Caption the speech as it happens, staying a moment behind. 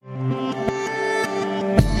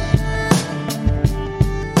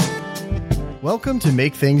Welcome to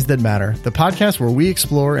Make Things That Matter, the podcast where we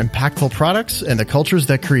explore impactful products and the cultures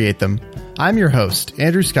that create them. I'm your host,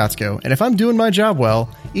 Andrew Scottsko, and if I'm doing my job well,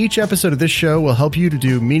 each episode of this show will help you to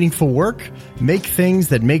do meaningful work, make things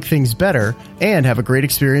that make things better, and have a great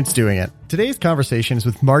experience doing it. Today's conversation is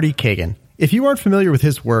with Marty Cagan. If you aren't familiar with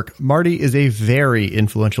his work, Marty is a very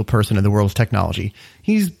influential person in the world of technology.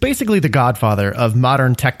 He's basically the godfather of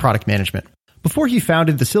modern tech product management. Before he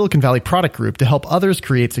founded the Silicon Valley Product Group to help others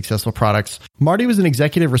create successful products, Marty was an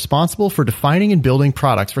executive responsible for defining and building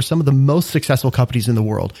products for some of the most successful companies in the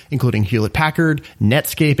world, including Hewlett-Packard,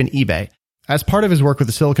 Netscape, and eBay. As part of his work with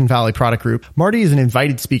the Silicon Valley Product Group, Marty is an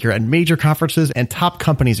invited speaker at major conferences and top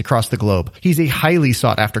companies across the globe. He's a highly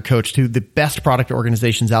sought-after coach to the best product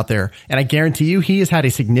organizations out there, and I guarantee you he has had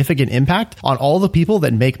a significant impact on all the people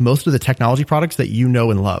that make most of the technology products that you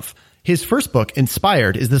know and love. His first book,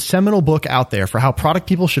 Inspired, is the seminal book out there for how product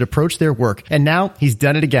people should approach their work, and now he's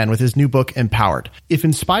done it again with his new book, Empowered. If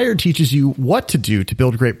Inspired teaches you what to do to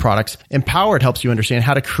build great products, Empowered helps you understand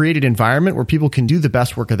how to create an environment where people can do the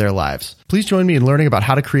best work of their lives. Please join me in learning about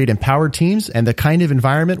how to create empowered teams and the kind of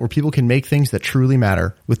environment where people can make things that truly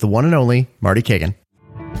matter with the one and only Marty Cagan.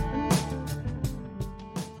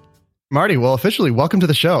 Marty, well, officially, welcome to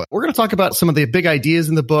the show. We're going to talk about some of the big ideas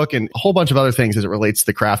in the book and a whole bunch of other things as it relates to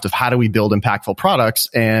the craft of how do we build impactful products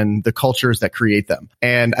and the cultures that create them.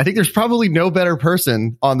 And I think there's probably no better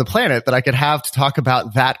person on the planet that I could have to talk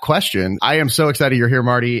about that question. I am so excited you're here,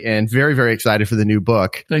 Marty, and very, very excited for the new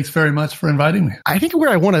book. Thanks very much for inviting me. I think where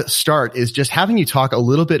I want to start is just having you talk a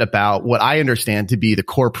little bit about what I understand to be the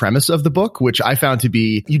core premise of the book, which I found to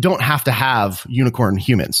be you don't have to have unicorn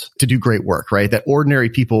humans to do great work, right? That ordinary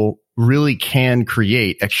people really can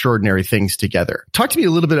create extraordinary things together. Talk to me a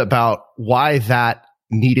little bit about why that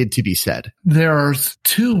needed to be said. There's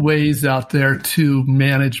two ways out there to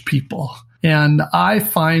manage people. And I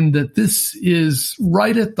find that this is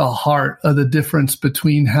right at the heart of the difference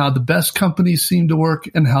between how the best companies seem to work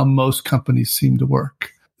and how most companies seem to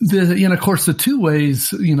work. Of course, the two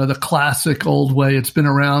ways, the classic old way, it's been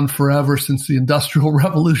around forever since the Industrial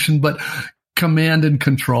Revolution, but command and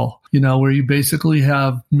control, where you basically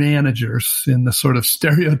have managers in the sort of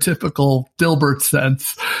stereotypical Dilbert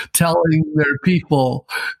sense telling their people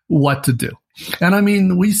what to do. And I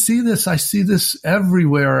mean, I see this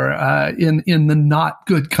everywhere in the not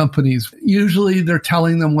good companies. Usually they're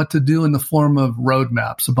telling them what to do in the form of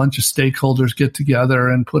roadmaps. A bunch of stakeholders get together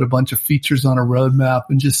and put a bunch of features on a roadmap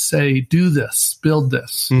and just say, do this, build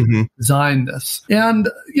this, design this. And,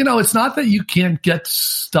 it's not that you can't get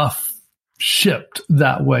stuff shipped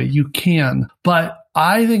that way. You can, but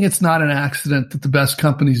I think it's not an accident that the best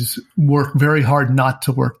companies work very hard not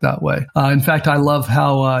to work that way. In fact, I love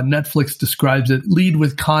how Netflix describes it. Lead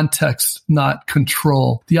with context, not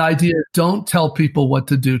control. The idea, don't tell people what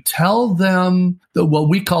to do. Tell them what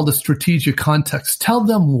we call the strategic context. Tell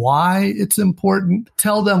them why it's important.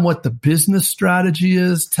 Tell them what the business strategy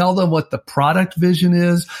is. Tell them what the product vision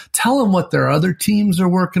is. Tell them what their other teams are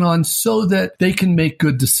working on so that they can make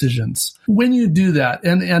good decisions. When you do that,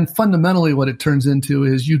 and fundamentally what it turns into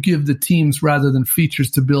is you give the teams, rather than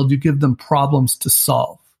features to build, you give them problems to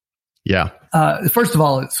solve. Yeah. First of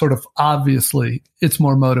all, it's sort of obviously it's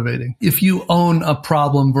more motivating if you own a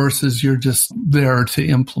problem versus you're just there to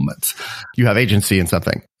implement. You have agency in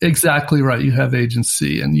something. Exactly right. You have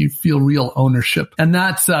agency and you feel real ownership. And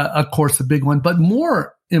that's, of course, a big one. But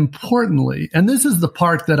more importantly, and this is the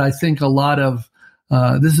part that I think a lot of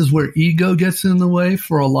this is where ego gets in the way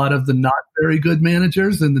for a lot of the not very good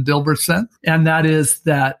managers in the Dilbert sense. And that is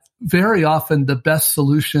that very often the best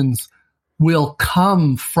solutions will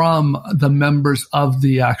come from the members of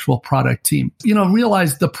the actual product team.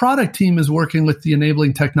 Realize the product team is working with the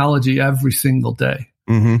enabling technology every single day.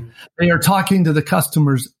 Mm-hmm. They are talking to the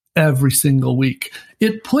customers every single week.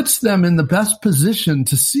 It puts them in the best position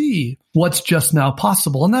to see what's just now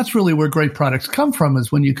possible. And that's really where great products come from,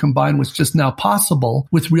 is when you combine what's just now possible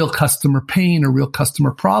with real customer pain or real customer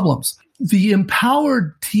problems. The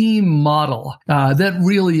empowered team model, that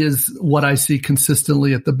really is what I see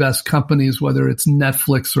consistently at the best companies, whether it's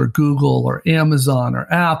Netflix or Google or Amazon or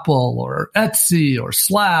Apple or Etsy or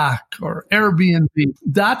Slack or Airbnb.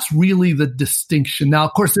 That's really the distinction. Now,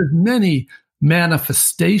 of course, there's many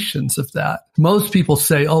manifestations of that. Most people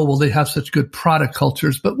say, oh, well, they have such good product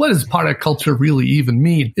cultures. But what does product culture really even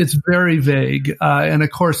mean? It's very vague. And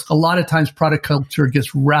of course, a lot of times product culture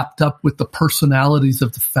gets wrapped up with the personalities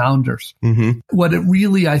of the founders. Mm-hmm. What it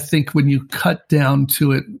really, I think, when you cut down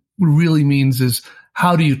to it, really means is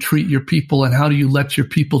how do you treat your people and how do you let your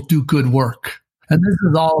people do good work? And this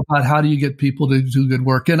is all about how do you get people to do good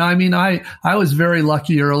work. And I mean, I was very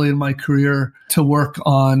lucky early in my career to work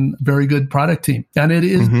on a very good product team. And it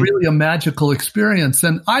is really a magical experience.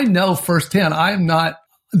 And I know firsthand,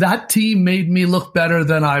 that team made me look better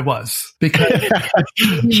than I was, because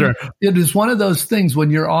Sure. It is one of those things when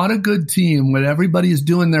you're on a good team, when everybody is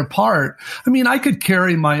doing their part. I mean, I could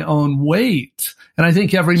carry my own weight. And I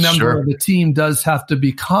think every member of the team does have to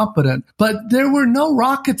be competent, but there were no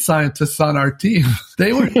rocket scientists on our team.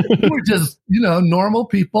 They were just, normal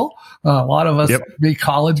people. A lot of us be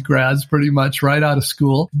college grads pretty much right out of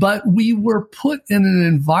school, but we were put in an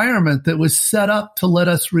environment that was set up to let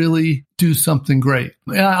us really do something great.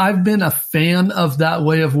 I've been a fan of that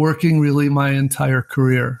way of working really my entire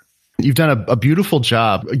career. You've done a beautiful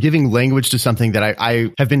job giving language to something that I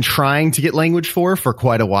have been trying to get language for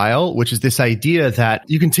quite a while, which is this idea that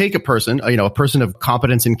you can take a person of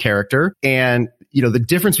competence and character, and, the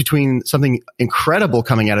difference between something incredible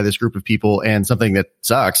coming out of this group of people and something that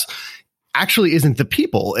sucks actually isn't the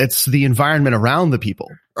people. It's the environment around the people.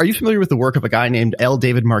 Are you familiar with the work of a guy named L.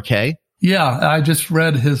 David Marquet? Yeah, I just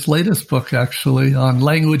read his latest book, actually, on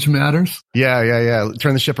language matters. Yeah.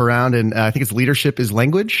 Turn the ship around. And I think it's Leadership is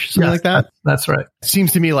Language, something like that. That's right.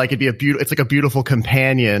 Seems to me like it's like a beautiful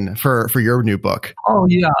companion for your new book. Oh,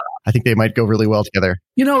 yeah. I think they might go really well together.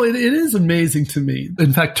 It is amazing to me.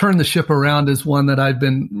 In fact, Turn the Ship Around is one that I've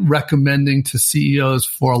been recommending to CEOs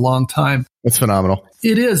for a long time. It's phenomenal.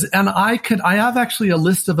 It is. And I have actually a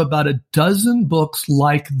list of about a dozen books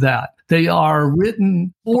like that. They are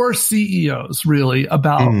written for CEOs, really,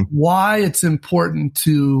 about why it's important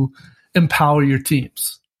to empower your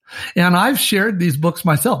teams. And I've shared these books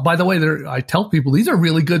myself. By the way, I tell people these are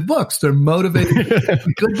really good books. They're motivating,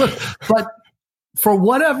 good books. But for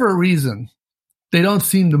whatever reason, they don't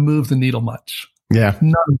seem to move the needle much. Yeah.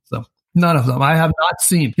 None of them. I have not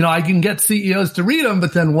seen. I can get CEOs to read them,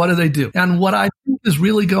 but then what do? And what I think is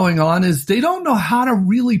really going on is they don't know how to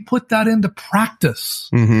really put that into practice.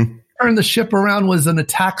 Mm-hmm. Turn the Ship Around was an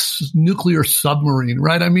attacks nuclear submarine,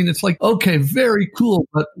 right? I mean, it's like, okay, very cool,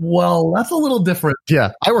 but that's a little different.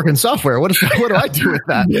 Yeah. I work in software. What do I do with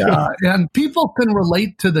that? Yeah. And people can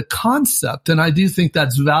relate to the concept. And I do think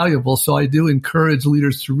that's valuable. So I do encourage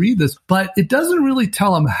leaders to read this, but it doesn't really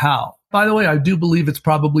tell them how. By the way, I do believe it's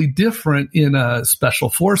probably different in a special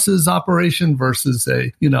forces operation versus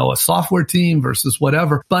a software team versus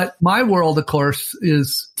whatever. But my world, of course,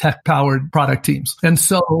 is tech-powered product teams. And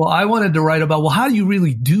so I wanted to write about, how do you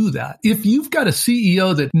really do that? If you've got a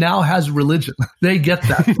CEO that now has religion, they get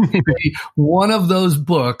that. One of those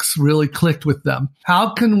books really clicked with them.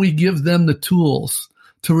 How can we give them the tools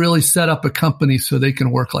to really set up a company so they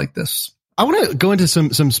can work like this? I want to go into some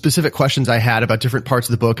specific questions I had about different parts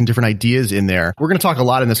of the book and different ideas in there. We're going to talk a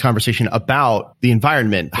lot in this conversation about the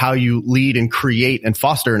environment, how you lead and create and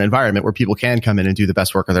foster an environment where people can come in and do the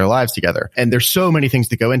best work of their lives together. And there's so many things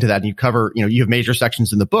that go into that. And you cover, you have major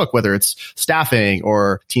sections in the book, whether it's staffing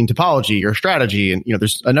or team topology or strategy. And,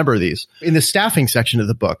 there's a number of these. In the staffing section of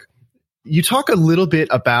the book, you talk a little bit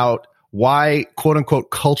about why, quote unquote,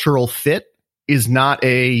 cultural fit is not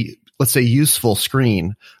a, let's say, useful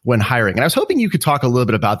screen when hiring. And I was hoping you could talk a little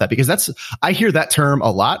bit about that, because I hear that term a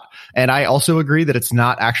lot. And I also agree that it's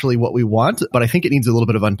not actually what we want, but I think it needs a little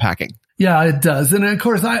bit of unpacking. Yeah, it does. And of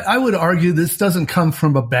course, I would argue this doesn't come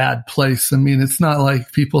from a bad place. I mean, it's not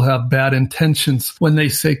like people have bad intentions when they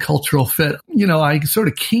say cultural fit. I sort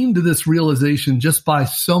of came to this realization just by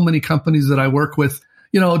so many companies that I work with.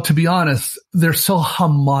 To be honest, they're so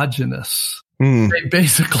homogenous. They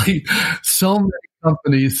basically, so many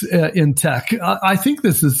companies in tech. I think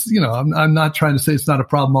this is, I'm not trying to say it's not a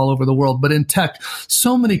problem all over the world, but in tech,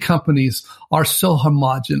 so many companies are so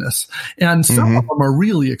homogenous, and some of them are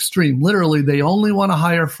really extreme. Literally, they only want to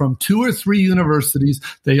hire from 2 or 3 universities.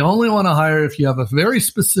 They only want to hire if you have a very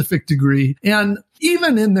specific degree. And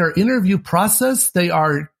even in their interview process, they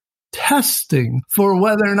are testing for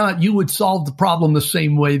whether or not you would solve the problem the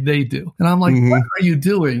same way they do. And I'm like, what are you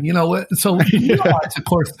doing? So realize, of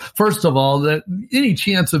course, first of all, that any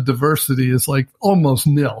chance of diversity is like almost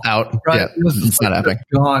nil. Out. Right? Yeah, it's not happening.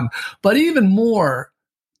 Gone. But even more,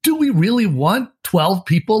 do we really want 12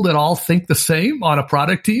 people that all think the same on a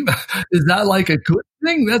product team? Is that like a good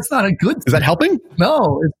thing? That's not a good thing. Is that helping?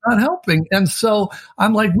 No, it's not helping. And so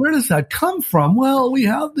I'm like, where does that come from? Well, we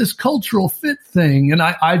have this cultural fit thing. And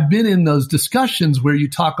I've been in those discussions where you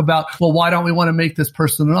talk about, well, why don't we want to make this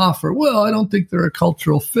person an offer? Well, I don't think they're a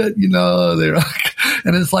cultural fit. They're like,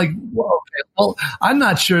 and it's like, well, I'm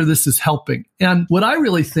not sure this is helping. And what I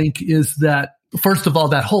really think is that, first of all,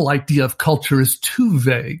 that whole idea of culture is too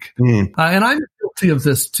vague. And I'm guilty of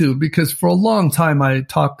this too, because for a long time I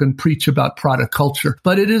talk and preach about product culture,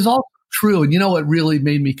 but it is also true. And you know what really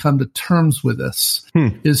made me come to terms with this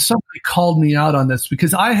is somebody called me out on this,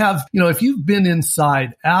 because I have, if you've been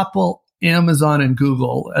inside Apple, Amazon, and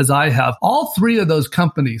Google, as I have, all three of those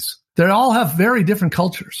companies, they all have very different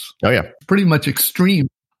cultures. Oh, yeah. Pretty much extreme,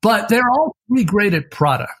 but they're all pretty great at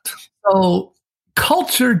product. So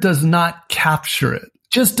culture does not capture it.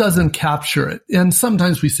 Just doesn't capture it. And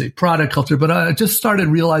sometimes we say product culture, but I just started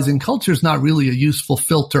realizing culture is not really a useful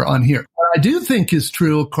filter on here. What I do think is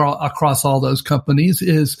true across all those companies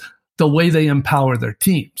is the way they empower their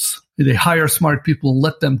teams. They hire smart people and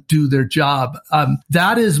let them do their job.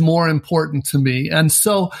 That is more important to me. And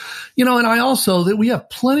so, and I also, that we have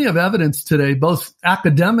plenty of evidence today, both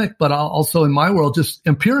academic, but also in my world, just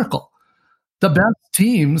empirical. The best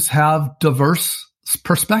teams have diverse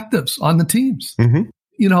perspectives on the teams. Mm-hmm.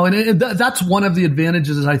 And that's one of the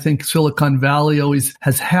advantages I think Silicon Valley always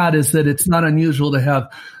has had, is that it's not unusual to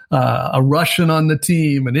have a Russian on the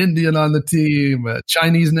team, an Indian on the team, a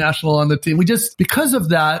Chinese national on the team. Because of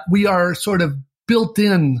that, we are sort of built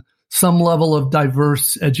in some level of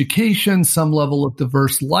diverse education, some level of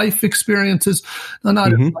diverse life experiences,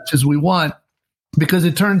 not as much as we want. Because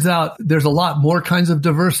it turns out there's a lot more kinds of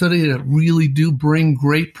diversity that really do bring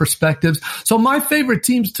great perspectives. So my favorite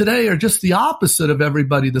teams today are just the opposite of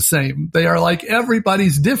everybody the same. They are like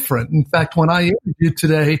everybody's different. In fact, when I interviewed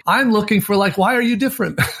today, I'm looking for why are you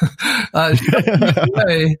different?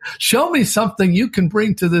 Show me something you can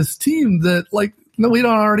bring to this team that we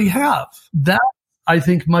don't already have. That, I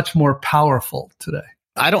think, much more powerful today.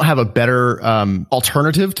 I don't have a better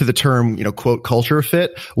alternative to the term, quote, culture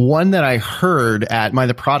fit. One that I heard at in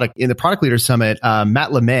the Product Leader Summit,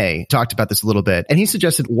 Matt LeMay talked about this a little bit, and he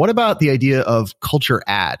suggested, what about the idea of culture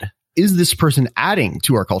add? Is this person adding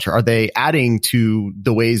to our culture? Are they adding to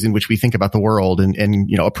the ways in which we think about the world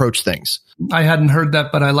and approach things? I hadn't heard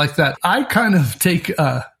that, but I like that. I kind of take,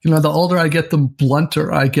 the older I get, the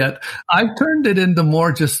blunter I get. I've turned it into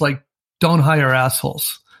more just don't hire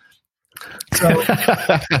assholes. So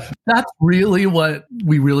that's really what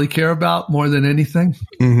we really care about more than anything.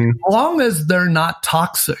 Mm-hmm. As long as they're not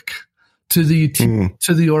toxic to the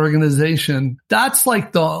to the organization, that's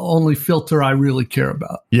the only filter I really care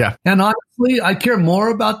about. Yeah. And honestly, I care more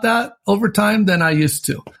about that over time than I used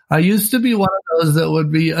to. I used to be one of those that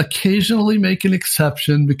would be occasionally make an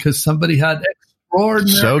exception because somebody had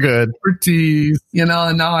extraordinary expertise, and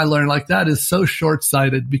now I learn that is so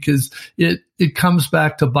short-sighted because it comes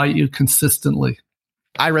back to bite you consistently.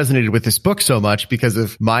 I resonated with this book so much because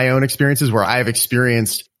of my own experiences where I've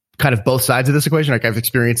experienced kind of both sides of this equation. I've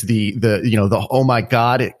experienced the oh my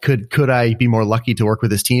God, could I be more lucky to work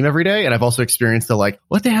with this team every day? And I've also experienced the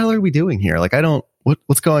what the hell are we doing here?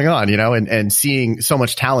 What's going on, and seeing so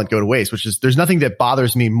much talent go to waste, there's nothing that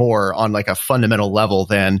bothers me more on a fundamental level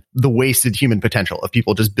than the wasted human potential of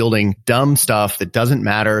people just building dumb stuff that doesn't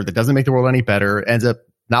matter, that doesn't make the world any better, ends up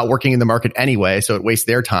not working in the market anyway. So it wastes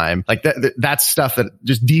their time. That's stuff that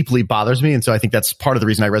just deeply bothers me. And so I think that's part of the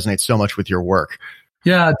reason I resonate so much with your work.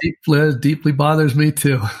 Yeah, deeply bothers me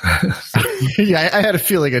too. Yeah, I had a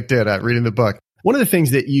feeling it did reading the book. One of the things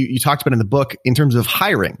that you talked about in the book in terms of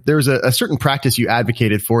hiring, there's a certain practice you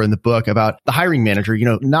advocated for in the book about the hiring manager,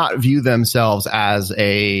 not view themselves as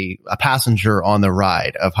a passenger on the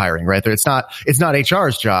ride of hiring, right? It's not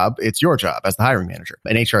HR's job. It's your job as the hiring manager,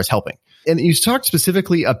 and HR is helping. And you talked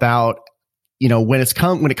specifically about, when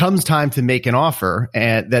it comes time to make an offer,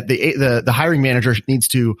 and that the hiring manager needs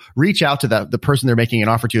to reach out to the person they're making an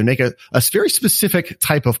offer to and make a very specific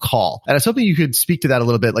type of call. And I was hoping you could speak to that a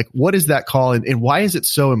little bit. What is that call and why is it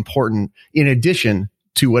so important in addition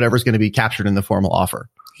to whatever's going to be captured in the formal offer?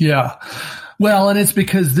 Yeah. Well, and it's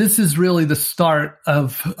because this is really the start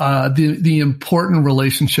of the important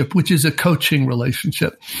relationship, which is a coaching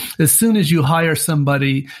relationship. As soon as you hire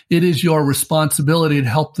somebody, it is your responsibility to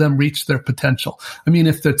help them reach their potential. I mean,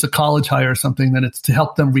 if it's a college hire or something, then it's to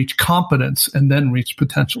help them reach competence and then reach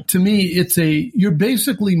potential. To me, you're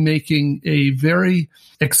basically making a very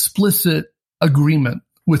explicit agreement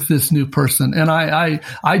with this new person. And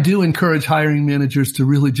I do encourage hiring managers to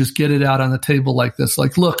really just get it out on the table like this.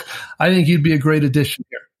 Look, I think you'd be a great addition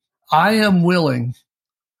here. I am willing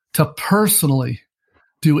to personally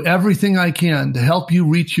do everything I can to help you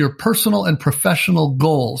reach your personal and professional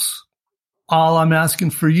goals. All I'm asking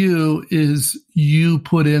for you is you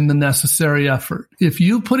put in the necessary effort. If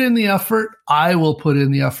you put in the effort, I will put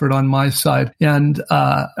in the effort on my side. And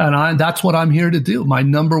that's what I'm here to do. My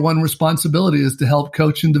number one responsibility is to help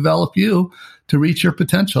coach and develop you to reach your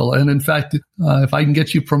potential. And in fact, if I can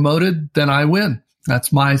get you promoted, then I win.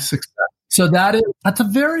 That's my success. So that's a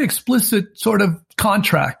very explicit sort of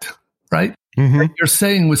contract, right? Mm-hmm. That you're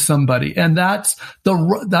saying with somebody. And that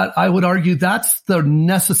I would argue that's the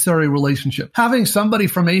necessary relationship. Having somebody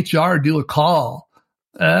from HR do a call,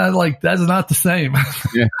 that's not the same.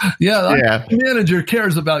 Yeah. The manager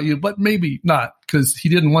cares about you, but maybe not because he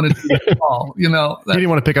didn't want to do the call, he didn't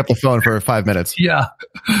want to pick up the phone for 5 minutes. Yeah,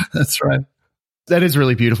 that's right. That is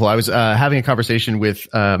really beautiful. I was having a conversation with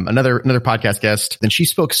another podcast guest, and she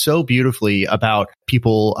spoke so beautifully about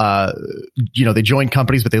people. They join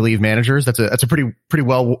companies, but they leave managers. That's a pretty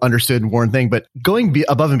well understood and worn thing. But going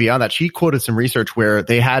above and beyond that, she quoted some research where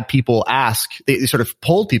they had people they sort of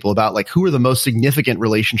polled people about like who are the most significant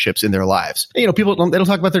relationships in their lives. People they don't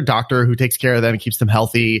talk about their doctor who takes care of them and keeps them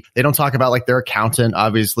healthy. They don't talk about like their accountant.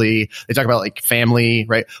 Obviously, they talk about like family,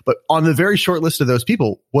 right? But on the very short list of those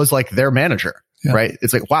people was like their manager. Yeah. Right.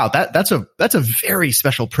 It's like, wow, that's a very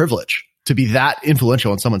special privilege to be that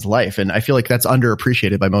influential in someone's life. And I feel like that's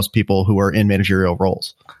underappreciated by most people who are in managerial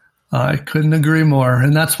roles. I couldn't agree more.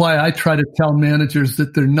 And that's why I try to tell managers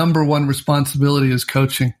that their number one responsibility is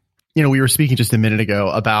coaching. We were speaking just a minute ago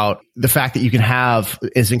about the fact that you can have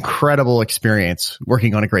this incredible experience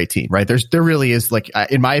working on a great team, right? There really is, like,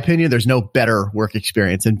 in my opinion, there's no better work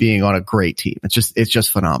experience than being on a great team. It's just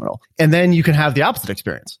phenomenal. And then you can have the opposite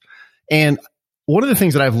experience. And one of the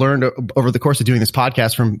things that I've learned over the course of doing this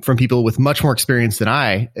podcast from people with much more experience than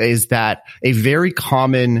I is that a very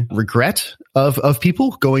common regret of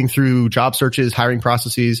people going through job searches, hiring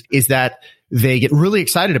processes is that they get really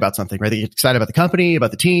excited about something, right? They get excited about the company,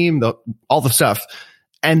 about the team, all the stuff.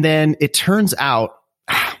 And then it turns out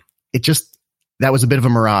that was a bit of a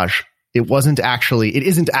mirage. It isn't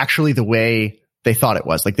actually the way they thought it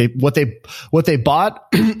was. Like what they bought,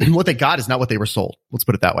 what they got is not what they were sold. Let's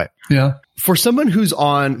put it that way. Yeah. For someone who's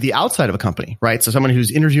on the outside of a company, right? So someone who's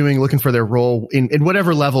interviewing, looking for their role in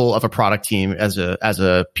whatever level of a product team, as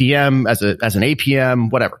a PM, as an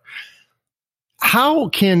APM, whatever. How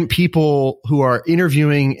can people who are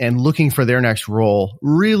interviewing and looking for their next role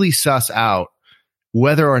really suss out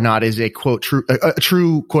whether or not is a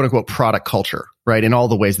true quote unquote product culture, right? In all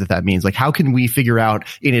the ways that means. Like, how can we figure out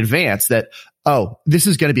in advance that, oh, this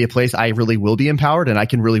is going to be a place I really will be empowered and I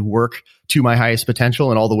can really work to my highest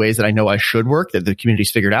potential in all the ways that I know I should work, that the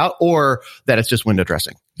community's figured out, or that it's just window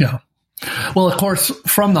dressing? Yeah. Well, of course,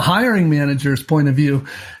 from the hiring manager's point of view,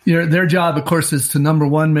 their job, of course, is to, number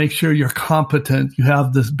one, make sure you're competent. You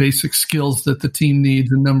have the basic skills that the team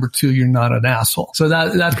needs. And number two, you're not an asshole. So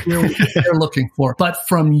that's what they're looking for. But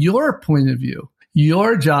from your point of view,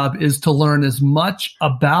 your job is to learn as much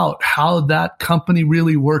about how that company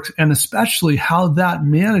really works, and especially how that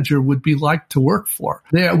manager would be like to work for.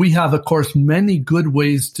 There, we have, of course, many good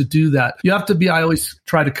ways to do that. You have to be, I always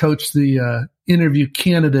try to coach the interview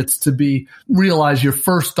candidates to realize your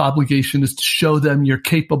first obligation is to show them you're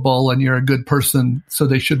capable and you're a good person, so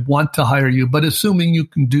they should want to hire you. But assuming you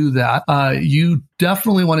can do that, you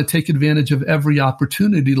definitely want to take advantage of every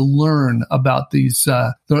opportunity to learn about these,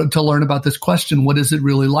 to learn about this question. What is it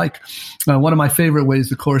really like? One of my favorite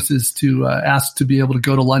ways, of course, is to ask to be able to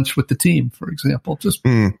go to lunch with the team, for example.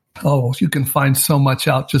 You can find so much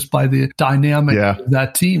out just by the dynamic of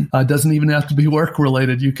that team. It doesn't even have to be work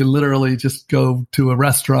related. You can literally just go to a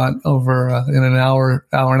restaurant over in an hour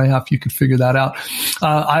and a half. You could figure that out.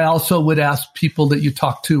 I also would ask people that you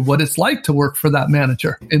talk to what it's like to work for that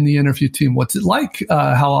manager in the interview team. What's it like?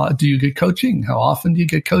 How do you get coaching? How often do you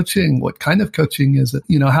get coaching? What kind of coaching is it?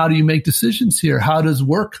 How do you make decisions here? How does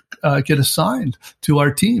work get assigned to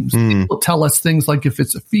our teams? People tell us things like, if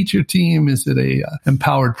it's a feature team, is it a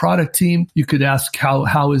empowered product team? You could ask,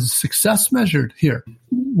 how is success measured here?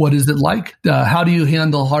 What is it like? How do you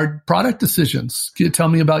handle hard product decisions? Can you tell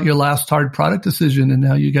me about your last hard product decision and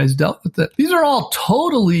how you guys dealt with it? These are all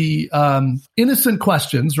totally innocent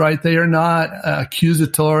questions, right? They are not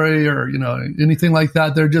accusatory or anything like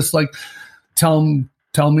that. They're just like, tell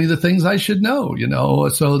me the things I should know.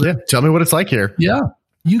 So tell me what it's like here. Yeah.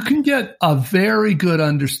 You can get a very good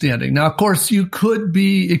understanding. Now, of course, it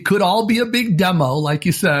could all be a big demo, like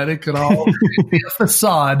you said. It could all be a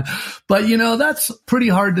facade. But, that's pretty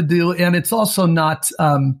hard to do. And it's also not,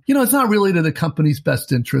 it's not really to the company's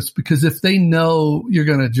best interest, because if they know you're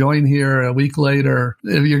going to join here a week later,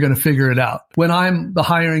 you're going to figure it out. When I'm the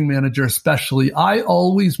hiring manager, especially, I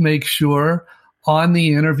always make sure on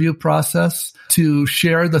the interview process to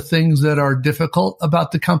share the things that are difficult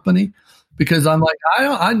about the company. Because I'm like,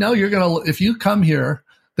 I know if you come here,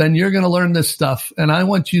 then you're going to learn this stuff. And I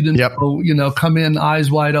want you to know, come in eyes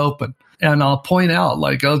wide open. And I'll point out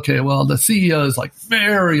like, okay, well, the CEO is like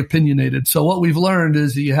very opinionated. So what we've learned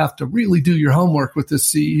is that you have to really do your homework with the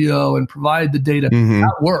CEO and provide the data.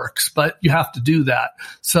 That works, but you have to do that.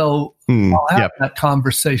 So I'll have that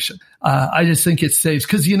conversation. I just think it saves,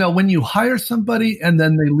 because, when you hire somebody and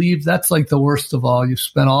then they leave, that's like the worst of all. You've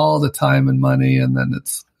spent all the time and money, and then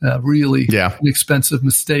it's really an expensive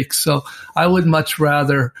mistake. So I would much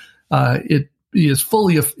rather it be as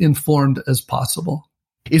fully informed as possible.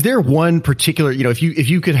 Is there one particular, if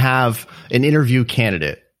you could have an interview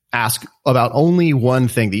candidate ask about only one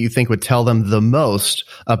thing that you think would tell them the most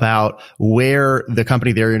about where the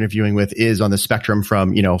company they're interviewing with is on the spectrum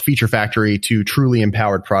from, feature factory to truly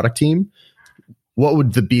empowered product team, what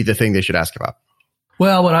would be the thing they should ask about?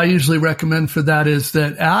 Well, what I usually recommend for that is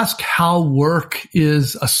that ask how work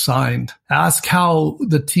is assigned. Ask how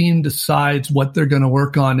the team decides what they're going to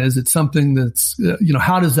work on. Is it something that's,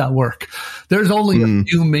 how does that work? There's only a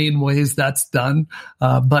few main ways that's done,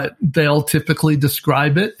 but they'll typically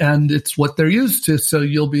describe it, and it's what they're used to. So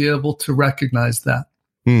you'll be able to recognize that.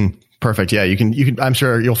 Perfect. Yeah, you can. I'm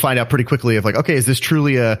sure you'll find out pretty quickly if like, okay, is this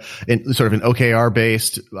truly sort of an OKR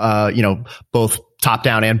based, both top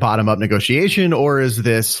down and bottom up negotiation, or is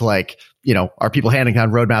this like, are people handing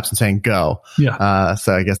down roadmaps and saying go? Yeah.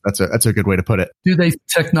 So I guess that's a good way to put it. Do they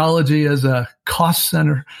technology as a cost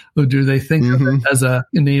center, or do they think of it as a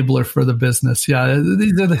enabler for the business? Yeah,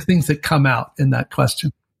 these are the things that come out in that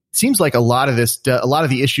question. It seems like a lot of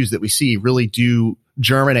the issues that we see really do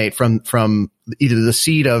germinate from either the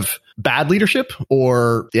seed of bad leadership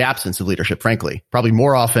or the absence of leadership, frankly. Probably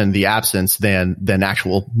more often the absence than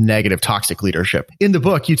actual negative, toxic leadership. In the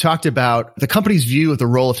book, you talked about the company's view of the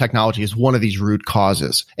role of technology as one of these root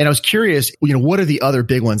causes. And I was curious, what are the other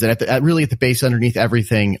big ones that really at the base underneath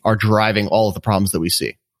everything are driving all of the problems that we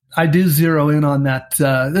see? I do zero in on that.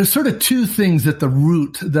 There's sort of two things at the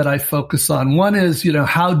root that I focus on. One is,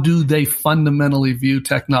 how do they fundamentally view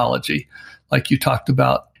technology, like you talked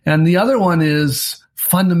about? And the other one is,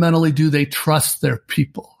 fundamentally, do they trust their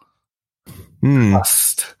people?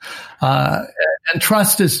 Trust. And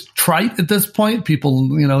trust is trite at this point. People,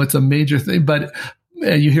 it's a major thing, but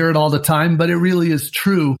you hear it all the time, but it really is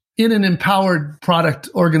true. In an empowered product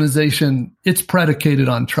organization, it's predicated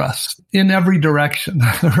on trust in every direction,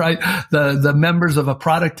 right? The members of a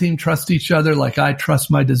product team trust each other. Like I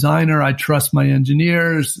trust my designer, I trust my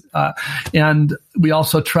engineers, and we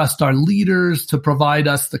also trust our leaders to provide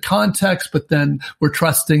us the context, but then we're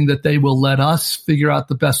trusting that they will let us figure out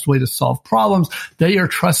the best way to solve problems. They are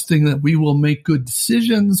trusting that we will make good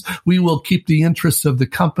decisions. We will keep the interests of the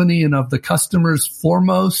company and of the customers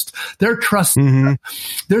foremost. They're trusting.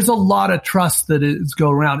 There's a lot of trust that is go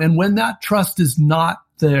around. And when that trust is not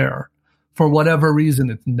there, for whatever reason,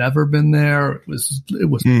 it's never been there, it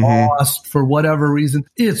was lost for whatever reason,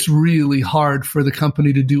 it's really hard for the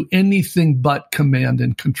company to do anything but command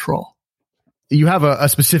and control. You have a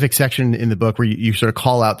specific section in the book where you sort of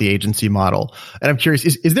call out the agency model. And I'm curious,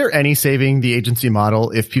 is there any saving the agency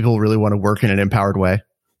model if people really want to work in an empowered way?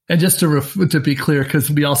 And just to be clear,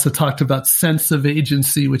 because we also talked about sense of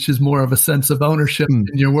agency, which is more of a sense of ownership in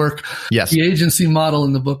your work. Yes. The agency model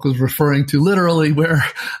in the book was referring to literally where,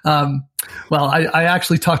 I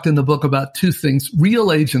actually talked in the book about two things.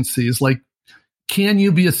 Real agencies, like, can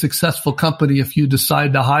you be a successful company if you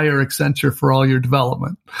decide to hire Accenture for all your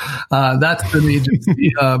development? That's an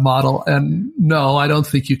agency model. And no, I don't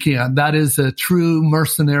think you can. That is a true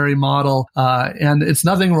mercenary model. And it's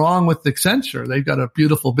nothing wrong with Accenture. They've got a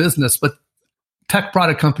beautiful business, but tech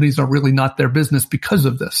product companies are really not their business because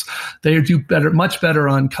of this. They do much better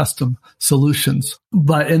on custom solutions.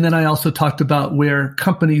 And then I also talked about where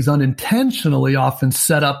companies unintentionally often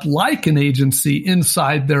set up like an agency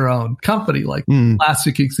inside their own company. Like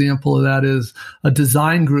classic example of that is a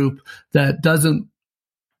design group that doesn't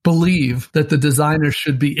believe that the designer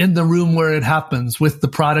should be in the room where it happens with the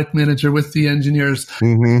product manager, with the engineers.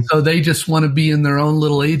 So they just want to be in their own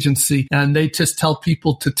little agency, and they just tell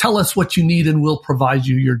people to tell us what you need and we'll provide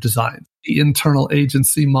you your design. The internal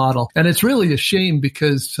agency model. And it's really a shame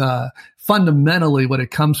because fundamentally what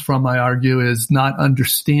it comes from, I argue, is not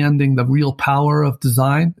understanding the real power of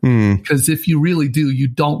design. Because if you really do, you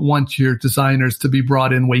don't want your designers to be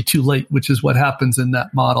brought in way too late, which is what happens in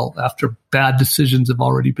that model after bad decisions have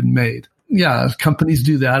already been made. Yeah, companies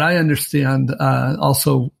do that. I understand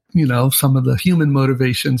also, some of the human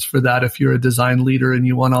motivations for that. If you're a design leader and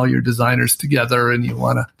you want all your designers together and you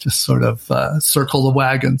want to just sort of circle the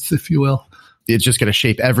wagons, if you will. It's just going to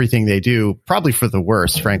shape everything they do, probably for the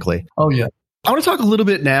worse, frankly. Oh, yeah. I want to talk a little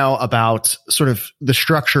bit now about sort of the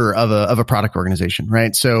structure of a product organization,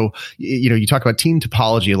 right? So, you talk about team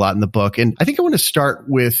topology a lot in the book. And I think I want to start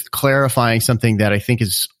with clarifying something that I think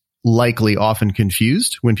is likely often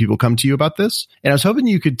confused when people come to you about this. And I was hoping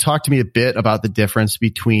you could talk to me a bit about the difference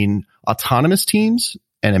between autonomous teams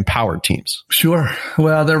and empowered teams. Sure.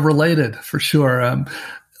 Well, they're related for sure.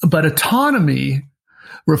 But autonomy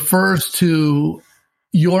refers to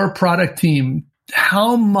your product team,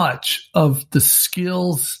 how much of the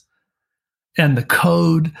skills and the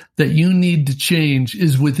code that you need to change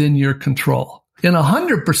is within your control. In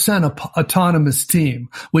 100% autonomous team,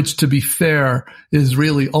 which to be fair is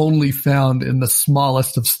really only found in the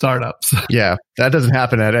smallest of startups. Yeah, that doesn't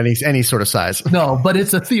happen at any sort of size. No, but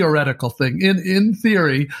it's a theoretical thing. In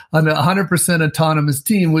theory, an 100% autonomous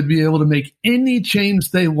team would be able to make any change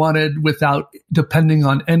they wanted without depending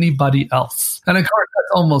on anybody else. And of course,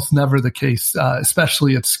 that's almost never the case,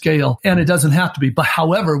 especially at scale. And it doesn't have to be. But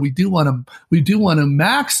however, we do want to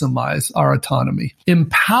maximize our autonomy.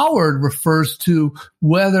 Empowered refers to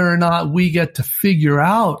whether or not we get to figure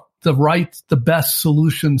out the best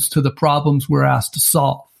solutions to the problems we're asked to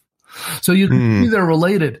solve. So you can see they're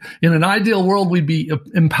related. In an ideal world, we'd be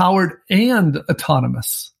empowered and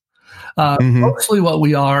autonomous. Mostly what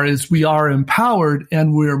we are empowered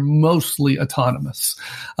and we're mostly autonomous.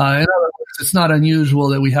 In other words, it's not unusual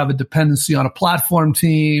that we have a dependency on a platform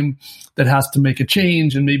team that has to make a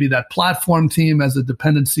change, and maybe that platform team has a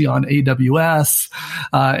dependency on AWS.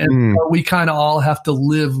 We kind of all have to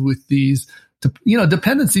live with these.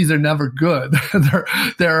 Dependencies are never good.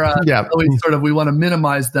 they're always sort of, we want to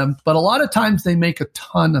minimize them, but a lot of times they make a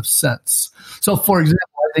ton of sense. So for example,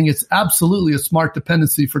 I think it's absolutely a smart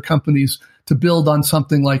dependency for companies to build on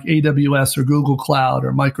something like AWS or Google Cloud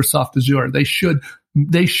or Microsoft Azure.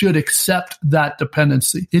 They should accept that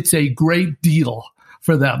dependency. It's a great deal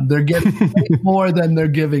for them. They're getting more than they're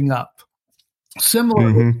giving up.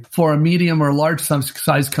 Similarly, for a medium or large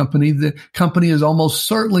size company, the company is almost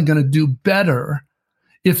certainly going to do better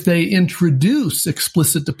if they introduce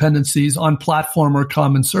explicit dependencies on platform or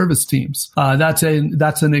common service teams. That's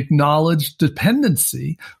an acknowledged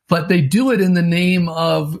dependency, but they do it in the name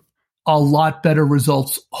of a lot better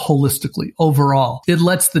results holistically overall. It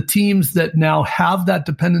lets the teams that now have that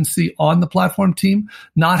dependency on the platform team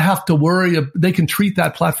not have to worry. They can treat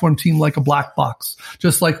that platform team like a black box,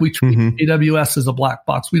 just like we treat AWS as a black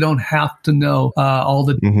box. We don't have to know all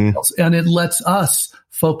the details. And it lets us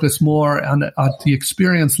focus more on the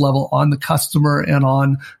experience level on the customer and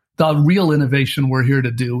on the real innovation we're here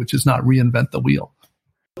to do, which is not reinvent the wheel.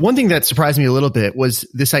 One thing that surprised me a little bit was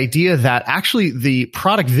this idea that actually the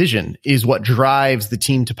product vision is what drives the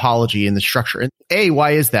team topology and the structure. And A,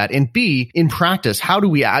 why is that? And B, in practice, how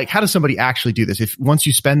does somebody actually do this? If once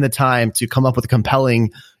you spend the time to come up with a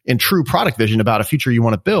compelling and true product vision about a feature you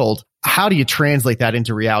want to build, how do you translate that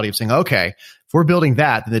into reality of saying, okay, if we're building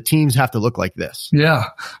that, then the teams have to look like this? Yeah.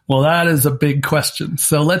 Well, that is a big question.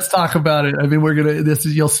 So let's talk about it. I mean,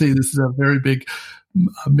 you'll see this is a very big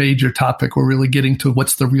a major topic. We're really getting to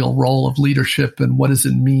what's the real role of leadership and what does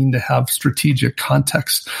it mean to have strategic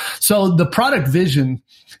context. So the product vision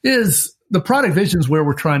is where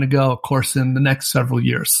we're trying to go, of course, in the next several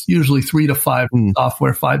years, usually 3 to 5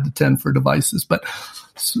 software, 5 to 10 for devices, but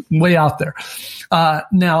way out there.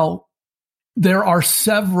 Now, there are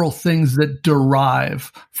several things that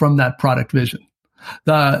derive from that product vision.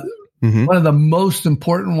 One of the most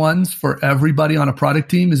important ones for everybody on a product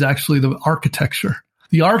team is actually the architecture.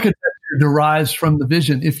 The architecture derives from the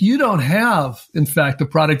vision. If you don't have, in fact, a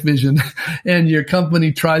product vision and your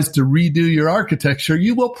company tries to redo your architecture,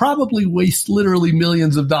 you will probably waste literally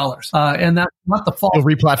millions of dollars. And that's not the fault. You'll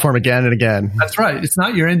replatform again and again. That's right. It's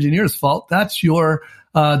not your engineer's fault. That's the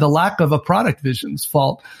lack of a product vision's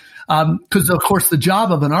fault. Because, of course, the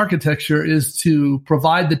job of an architecture is to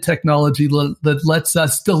provide the technology that lets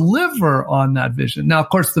us deliver on that vision. Now, of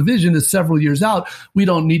course, the vision is several years out. We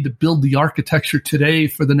don't need to build the architecture today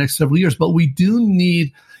for the next several years, but we do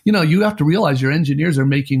need, you have to realize your engineers are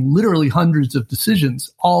making literally hundreds of decisions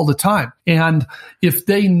all the time. And if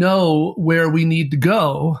they know where we need to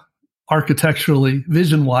go, architecturally,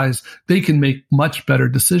 vision-wise, they can make much better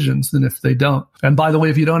decisions than if they don't. And by the way,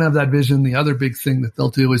 if you don't have that vision, the other big thing that they'll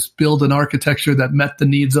do is build an architecture that met the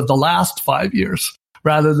needs of the last 5 years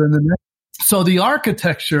rather than the next. So the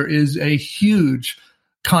architecture is a huge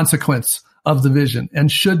consequence of the vision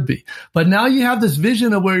and should be. But now you have this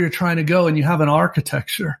vision of where you're trying to go and you have an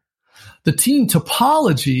architecture. The team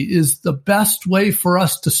topology is the best way for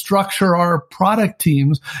us to structure our product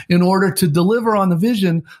teams in order to deliver on the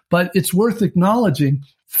vision, but it's worth acknowledging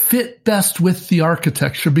fit best with the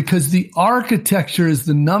architecture, because the architecture is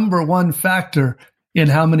the number one factor in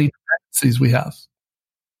how many dependencies we have.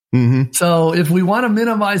 Mm-hmm. So if we want to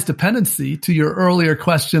minimize dependency, to your earlier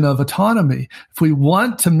question of autonomy, if we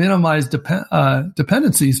want to minimize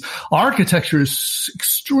dependencies, architecture is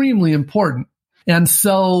extremely important. And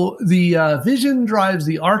so the vision drives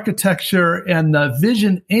the architecture, and the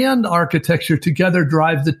vision and architecture together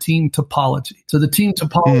drive the team topology. So the team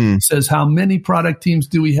topology says, how many product teams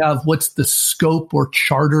do we have? What's the scope or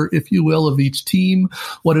charter, if you will, of each team?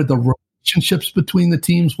 What are the relationships between the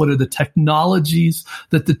teams? What are the technologies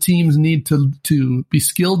that the teams need to be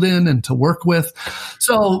skilled in and to work with?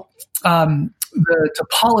 So the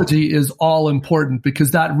topology is all important,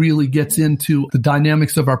 because that really gets into the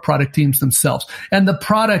dynamics of our product teams themselves. And the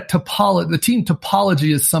the team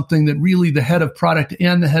topology is something that really the head of product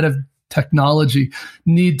and the head of technology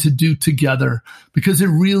need to do together, because it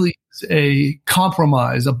really is a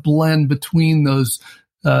compromise, a blend between those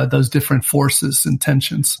different forces and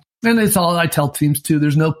tensions. And it's all I tell teams too.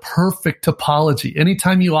 There's no perfect topology.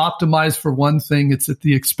 Anytime you optimize for one thing, it's at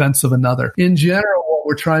the expense of another. In general, what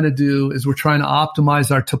we're trying to do is we're trying to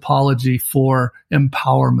optimize our topology for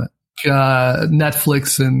empowerment.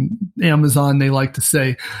 Netflix and Amazon, they like to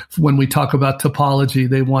say, when we talk about topology,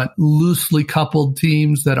 they want loosely coupled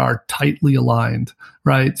teams that are tightly aligned,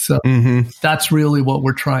 right? So that's really what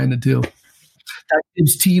we're trying to do. That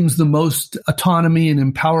gives teams the most autonomy and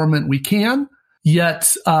empowerment we can,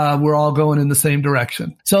 yet we're all going in the same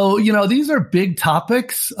direction. So, these are big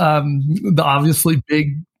topics, obviously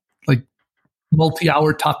big, like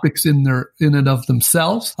multi-hour topics in and of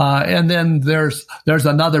themselves. And then there's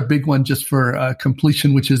another big one just for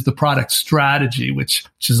completion, which is the product strategy, which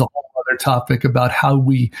is a whole other topic about how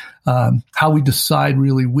we decide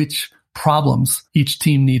really which problems each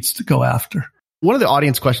team needs to go after. One of the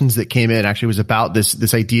audience questions that came in actually was about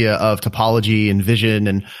this idea of topology and vision.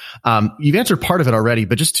 And you've answered part of it already,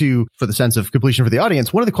 but just for the sense of completion for the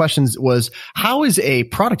audience, one of the questions was, how is a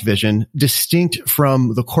product vision distinct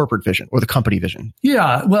from the corporate vision or the company vision?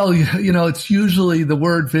 Yeah, well, it's usually the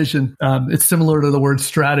word vision. It's similar to the word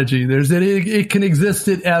strategy. It can exist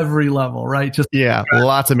at every level, right?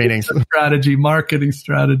 Lots of meanings. Strategy, marketing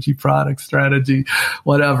strategy, product strategy,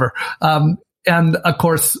 whatever. And of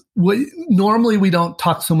course, normally we don't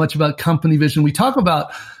talk so much about company vision. We talk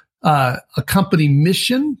about a company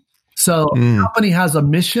mission. So a company has a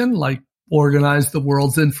mission, like organize the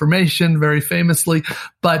world's information, very famously.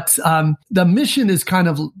 But the mission is kind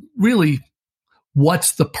of really,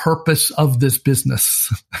 what's the purpose of this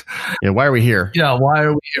business? Yeah, why are we here? Yeah, why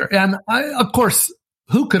are we here? And of course,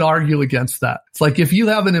 who could argue against that? It's like, if you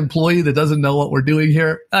have an employee that doesn't know what we're doing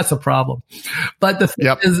here, that's a problem. But the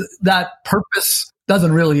thing is that purpose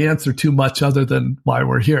doesn't really answer too much other than why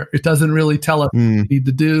we're here. It doesn't really tell us what we need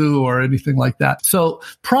to do or anything like that. So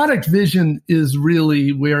product vision is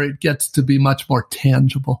really where it gets to be much more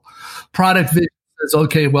tangible. Product vision says,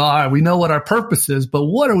 okay, well, we know what our purpose is, but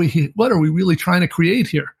what are we really trying to create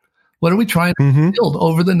here? What are we trying to build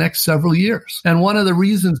over the next several years? And one of the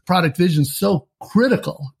reasons product vision is so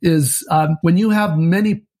critical is when you have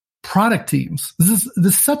many product teams. This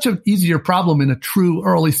is such an easier problem in a true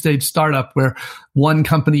early stage startup where one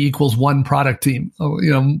company equals one product team.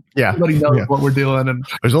 Everybody knows what we're doing, and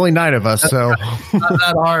there's only 9 of us, so it's not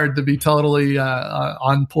that hard to be totally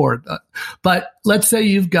on board. But let's say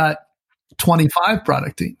you've got 25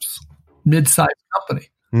 product teams, mid-sized company.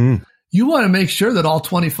 You want to make sure that all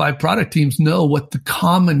 25 product teams know what the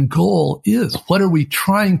common goal is. What are we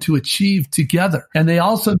trying to achieve together? And they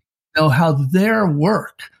also know how their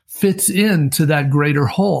work fits into that greater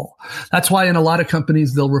whole. That's why in a lot of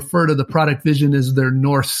companies, they'll refer to the product vision as their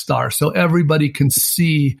North Star. So everybody can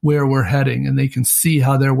see where we're heading and they can see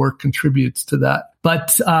how their work contributes to that.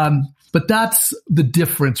 But that's the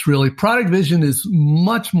difference, really. Product vision is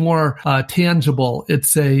much more tangible.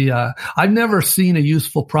 It's I've never seen a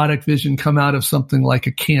useful product vision come out of something like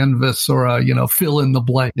a canvas or a, fill in the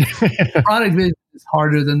blank. Product vision is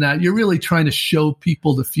harder than that. You're really trying to show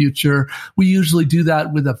people the future. We usually do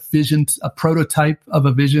that with a prototype of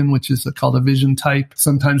a vision, which is called a vision type.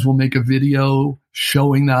 Sometimes we'll make a video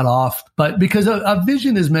showing that off. But because a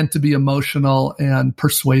vision is meant to be emotional and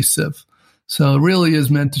persuasive. So it really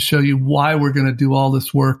is meant to show you why we're going to do all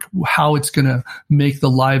this work, how it's going to make the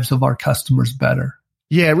lives of our customers better.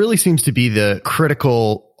 Yeah, it really seems to be the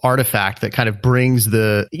critical artifact that kind of brings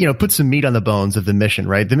puts some meat on the bones of the mission,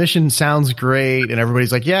 right? The mission sounds great and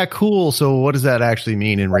everybody's like, yeah, cool. So what does that actually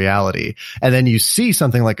mean in reality? And then you see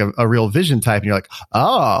something like a real vision type and you're like,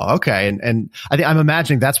 oh, okay. And I'm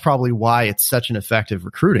imagining that's probably why it's such an effective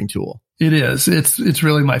recruiting tool. It is. It's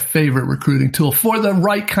really my favorite recruiting tool for the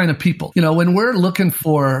right kind of people. You know, when we're looking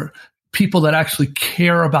for people that actually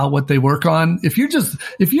care about what they work on, if you're just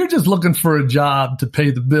looking for a job to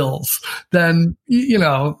pay the bills, then, you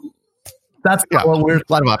know, that's not what we're, a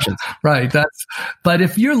lot of options. Right. But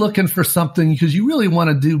if you're looking for something because you really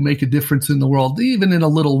want to make a difference in the world, even in a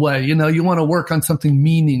little way, you know, you want to work on something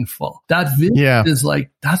meaningful. That vision is like,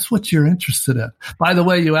 that's what you're interested in. By the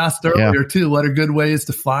way, you asked earlier too, what are good ways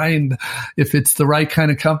to find if it's the right kind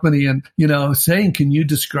of company? And, you know, saying, can you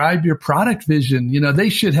describe your product vision? You know, they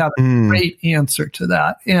should have a great answer to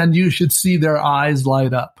that. And you should see their eyes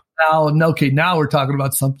light up. Now we're talking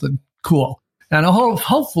about something cool. And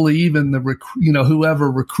hopefully even whoever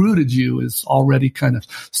recruited you is already kind of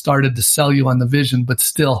started to sell you on the vision, but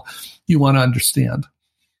still you want to understand.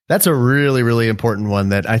 That's a really, really important one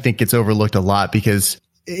that I think gets overlooked a lot because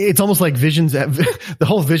it's almost like the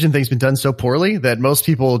whole vision thing's been done so poorly that most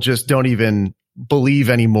people just don't even believe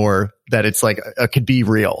anymore that it's like it could be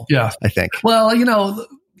real. Yeah, I think. Well, you know,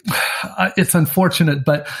 it's unfortunate,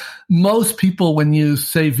 but most people, when you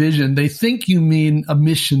say vision, they think you mean a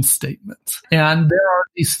mission statement. And there are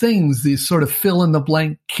these things, these sort of fill in the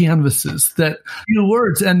blank canvases that few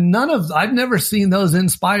words, and I've never seen those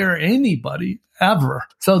inspire anybody ever.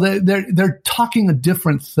 So they're talking a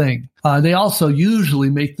different thing. They also usually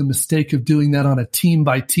make the mistake of doing that on a team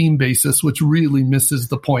by team basis, which really misses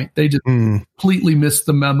the point. They just completely miss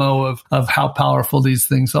the memo of how powerful these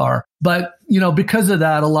things are. But, you know, because of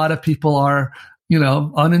that, a lot of people are, you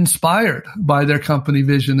know, uninspired by their company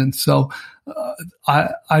vision. And so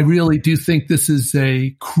I really do think this is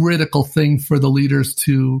a critical thing for the leaders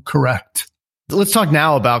to correct. Let's talk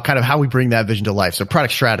now about kind of how we bring that vision to life. So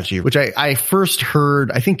product strategy, which I first heard,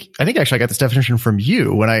 I think actually I got this definition from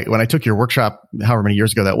you when I took your workshop, however many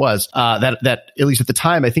years ago that was, that at least at the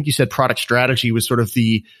time, I think you said product strategy was sort of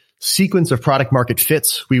the sequence of product market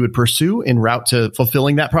fits we would pursue en route to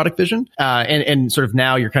fulfilling that product vision. And sort of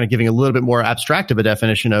now you're kind of giving a little bit more abstract of a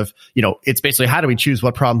definition of, you know, it's basically how do we choose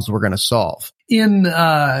what problems we're going to solve? In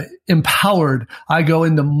Empowered, I go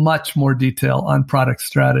into much more detail on product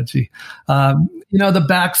strategy. You know, the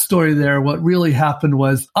backstory there, what really happened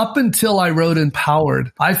was up until I wrote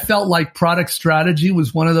Empowered, I felt like product strategy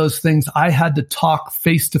was one of those things I had to talk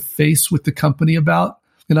face to face with the company about.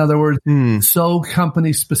 In other words, so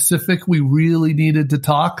company specific, we really needed to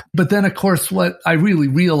talk. But then, of course, what I really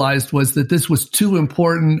realized was that this was too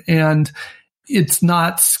important and it's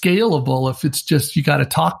not scalable if it's just you got to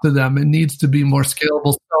talk to them. It needs to be more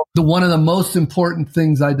scalable. So one of the most important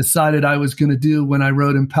things I decided I was going to do when I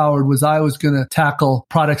wrote Empowered was I was going to tackle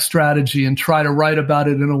product strategy and try to write about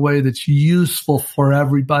it in a way that's useful for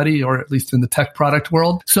everybody, or at least in the tech product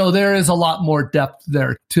world. So there is a lot more depth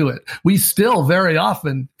there to it. We still very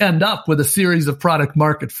often end up with a series of product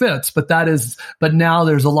market fits, but now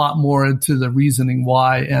there's a lot more into the reasoning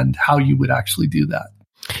why and how you would actually do that.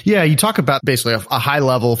 Yeah, you talk about basically a high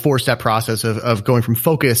level 4-step process of going from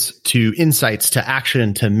focus to insights to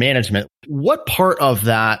action to management. What part of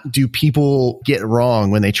that do people get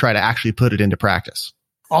wrong when they try to actually put it into practice?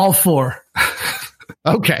 All 4.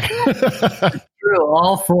 Okay. True,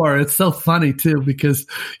 all 4. It's so funny too, because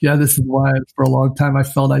this is why for a long time I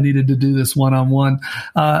felt I needed to do this one-on-one.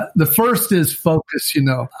 The first is focus. You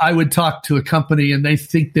know, I would talk to a company and they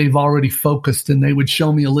think they've already focused and they would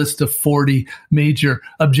show me a list of 40 major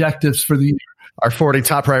objectives for the year. Our 40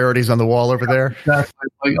 top priorities on the wall over there. Exactly.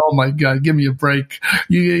 Like, oh my God, give me a break.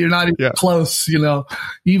 You're not even close, you know.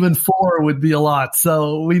 Even 4 would be a lot.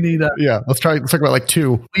 So we need let's talk about like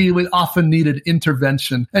 2. We would often need an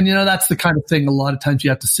intervention. And, you know, that's the kind of thing a lot of times you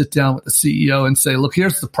have to sit down with the CEO and say, look,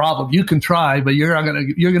 here's the problem. You can try, but you're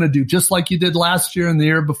going to do just like you did last year and the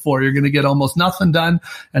year before. You're going to get almost nothing done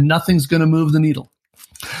and nothing's going to move the needle.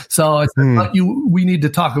 So I said, we need to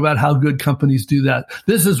talk about how good companies do that.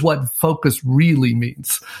 This is what focus really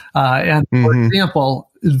means. And for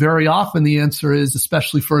example, very often the answer is,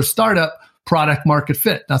 especially for a startup, product market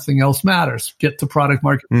fit. Nothing else matters. Get to product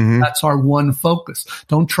market fit. That's our one focus.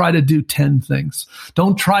 Don't try to do 10 things.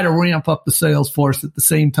 Don't try to ramp up the sales force at the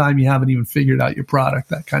same time you haven't even figured out your product,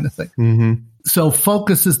 that kind of thing. So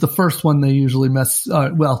focus is the first one they usually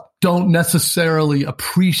don't necessarily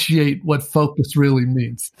appreciate what focus really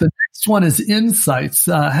means. The next one is insights.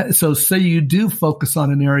 So say you do focus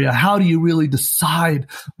on an area, how do you really decide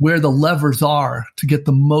where the levers are to get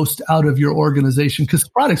the most out of your organization? Because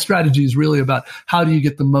product strategy is really about how do you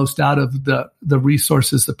get the most out of the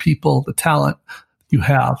resources, the people, the talent you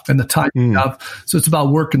have and the time you have. So it's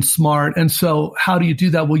about working smart. And so how do you do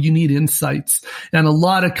that? Well, you need insights. And a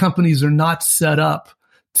lot of companies are not set up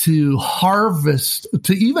to harvest,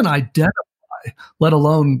 to even identify let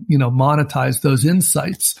alone, monetize those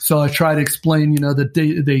insights. So I try to explain, that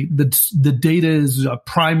the data is a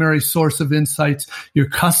primary source of insights. Your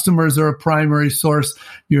customers are a primary source.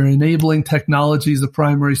 Your enabling technology is a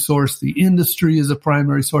primary source. The industry is a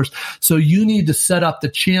primary source. So you need to set up the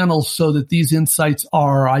channels so that these insights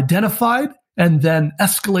are identified and then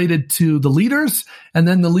escalated to the leaders, and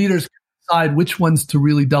then the leaders decide which ones to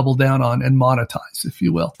really double down on and monetize, if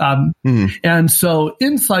you will. And so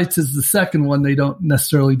insights is the second one they don't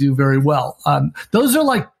necessarily do very well. Those are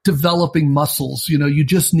like developing muscles. You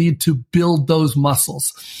just need to build those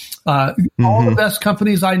muscles. All the best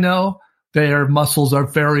companies I know, their muscles are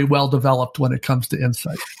very well developed when it comes to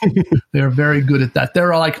insight. They're very good at that.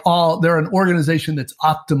 They're an organization that's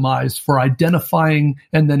optimized for identifying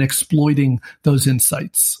and then exploiting those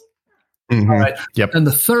insights. All right. Yep. And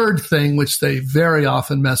the third thing, which they very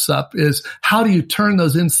often mess up, is how do you turn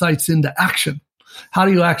those insights into action? How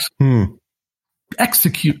do you actually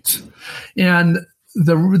execute? And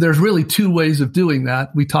there's really two ways of doing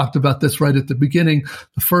that. We talked about this right at the beginning.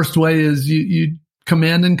 The first way is you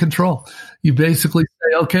command and control. You basically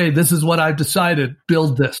say, okay, this is what I've decided.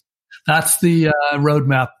 Build this. That's the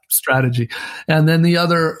roadmap strategy. And then the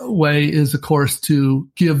other way is, of course, to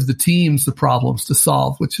give the teams the problems to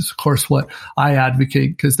solve, which is, of course, what I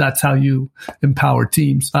advocate, because that's how you empower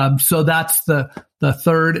teams. So that's the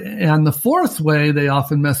third. And the fourth way they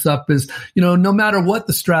often mess up is, no matter what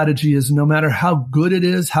the strategy is, no matter how good it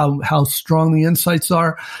is, how strong the insights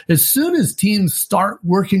are, as soon as teams start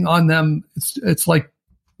working on them, it's like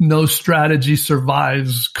no strategy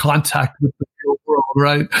survives contact with the real world,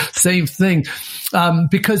 right? Same thing.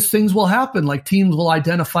 Because things will happen, like teams will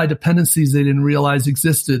identify dependencies they didn't realize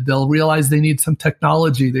existed. They'll realize they need some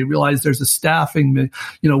technology. They realize there's a staffing,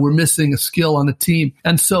 we're missing a skill on the team.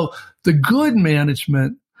 And so the good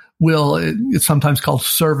management it's sometimes called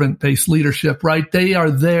servant-based leadership, right? They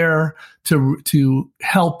are there to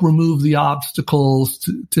help remove the obstacles,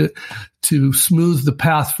 to smooth the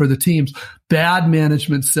path for the teams. Bad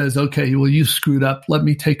management says, okay, well, you screwed up. Let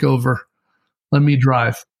me take over. Let me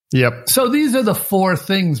drive. Yep. So these are the four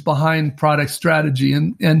things behind product strategy,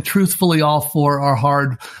 and truthfully, all four are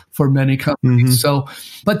hard for many companies. So,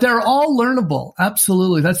 but they're all learnable.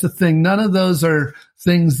 Absolutely. That's the thing. None of those are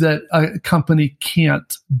things that a company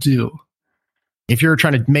can't do. If you're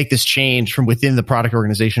trying to make this change from within the product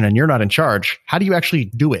organization and you're not in charge, how do you actually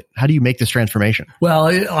do it? How do you make this transformation?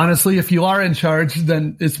 Well, honestly, if you are in charge,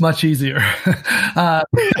 then it's much easier.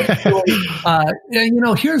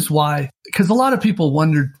 Here's why. Because a lot of people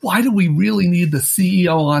wondered, why do we really need the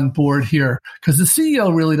CEO on board here? Because the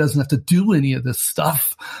CEO really doesn't have to do any of this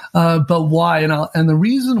stuff. But why? And the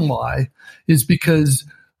reason why is because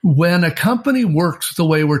when a company works the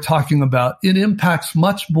way we're talking about, it impacts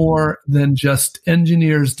much more than just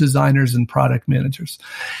engineers, designers, and product managers.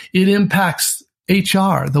 It impacts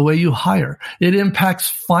HR, the way you hire. It impacts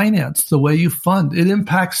finance, the way you fund. It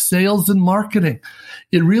impacts sales and marketing.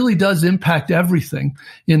 It really does impact everything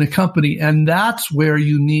in a company. And that's where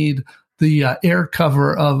you need the air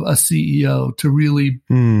cover of a CEO to really,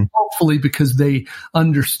 hopefully, because they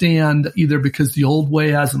understand, either because the old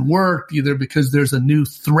way hasn't worked, either because there's a new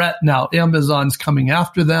threat now, Amazon's coming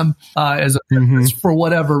after them as a business for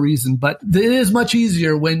whatever reason. But it is much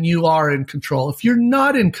easier when you are in control. If you're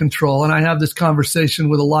not in control, and I have this conversation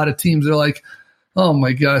with a lot of teams, they're like, oh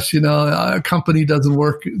my gosh, a company doesn't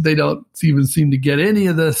work. They don't even seem to get any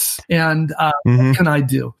of this. And what can I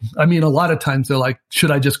do? I mean, a lot of times they're like,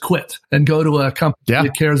 should I just quit and go to a company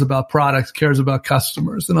that cares about products, cares about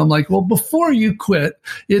customers? And I'm like, well, before you quit,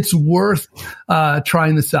 it's worth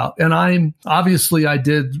trying this out. And I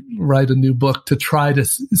did write a new book to try to,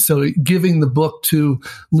 so giving the book to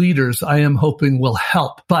leaders, I am hoping will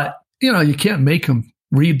help. But, you can't make them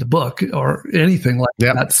read the book or anything like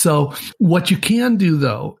that. So what you can do,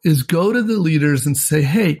 though, is go to the leaders and say,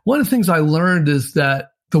 hey, one of the things I learned is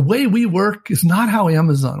that the way we work is not how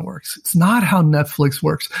Amazon works. It's not how Netflix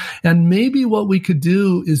works. And maybe what we could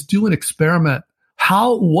do is do an experiment.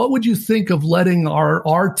 What would you think of letting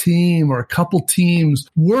our team or a couple teams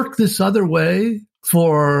work this other way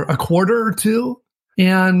for a quarter or two?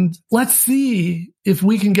 And let's see if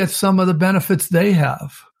we can get some of the benefits they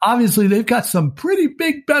have. Obviously, they've got some pretty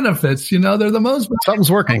big benefits. They're the most something's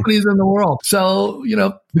working companies in the world. So,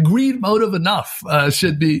 the greed motive enough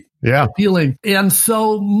should be appealing. And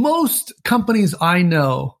so most companies I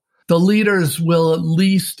know, the leaders will at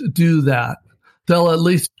least do that. They'll at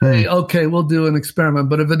least say, okay, we'll do an experiment.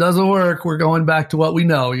 But if it doesn't work, we're going back to what we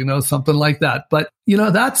know, something like that. But,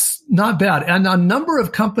 that's not bad. And a number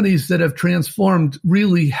of companies that have transformed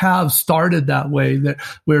really have started that way,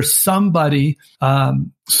 where somebody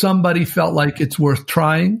felt like it's worth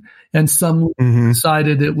trying and some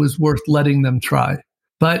decided it was worth letting them try.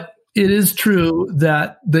 But it is true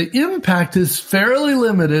that the impact is fairly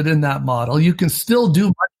limited in that model. You can still do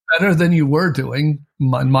much better than you were doing,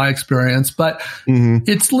 in my experience, but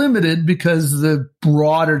it's limited because the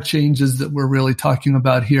broader changes that we're really talking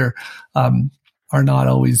about here are not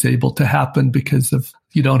always able to happen because of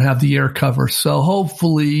you don't have the air cover. So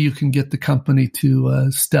hopefully you can get the company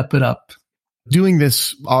to step it up. Doing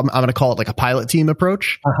this, I'm going to call it like a pilot team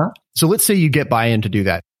approach. So let's say you get buy-in to do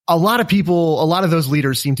that. A lot of those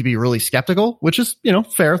leaders seem to be really skeptical, which is,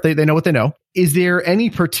 fair. They know what they know. Is there any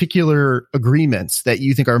particular agreements that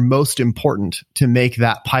you think are most important to make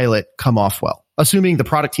that pilot come off well? Assuming the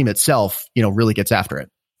product team itself, really gets after it.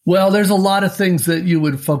 Well, there's a lot of things that you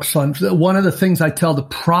would focus on. One of the things I tell the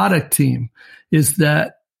product team is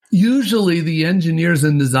that usually the engineers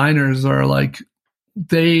and designers are like,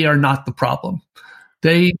 they are not the problem.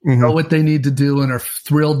 They know what they need to do and are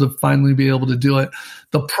thrilled to finally be able to do it.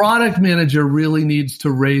 The product manager really needs to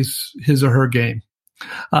raise his or her game.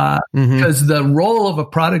 Because the role of a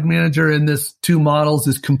product manager in this two models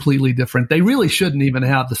is completely different. They really shouldn't even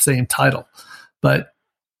have the same title, but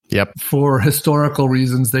for historical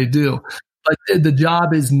reasons, they do. But the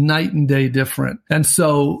job is night and day different. And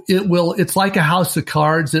so it's like a house of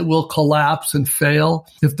cards. It will collapse and fail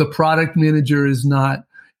if the product manager is not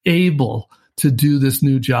able to do this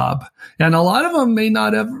new job. And a lot of them may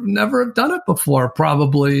never have done it before,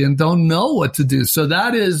 probably, and don't know what to do. So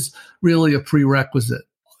that is really a prerequisite.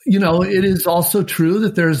 It is also true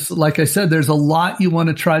that like I said, there's a lot you want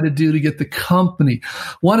to try to do to get the company.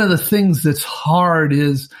 One of the things that's hard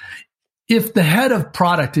is if the head of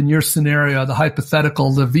product in your scenario, the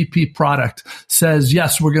hypothetical, the VP product says,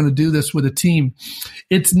 yes, we're going to do this with a team.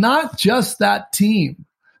 It's not just that team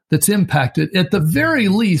that's impacted. At the very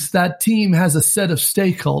least, that team has a set of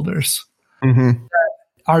stakeholders that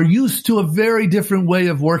are used to a very different way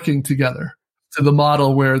of working together, to the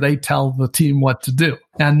model where they tell the team what to do.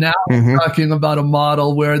 And now we're talking about a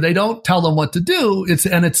model where they don't tell them what to do.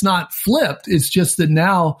 It's not flipped. It's just that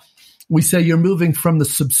now we say you're moving from the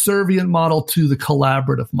subservient model to the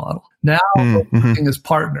collaborative model. Now we're working as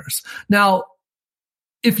partners. Now,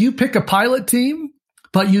 if you pick a pilot team,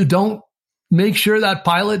 but you don't make sure that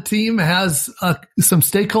pilot team has some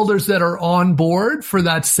stakeholders that are on board for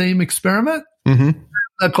that same experiment,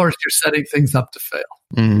 of course, you're setting things up to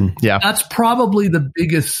fail. That's probably the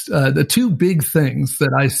biggest, the two big things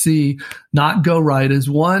that I see not go right is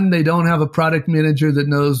one, they don't have a product manager that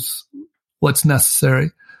knows what's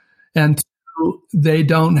necessary. And two, they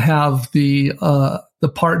don't have the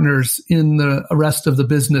partners in the rest of the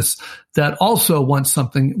business that also want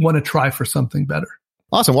to try for something better.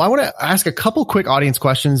 Awesome. Well, I want to ask a couple quick audience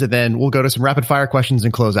questions and then we'll go to some rapid fire questions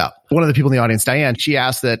and close out. One of the people in the audience, Diane, she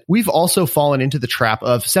asked that we've also fallen into the trap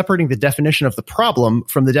of separating the definition of the problem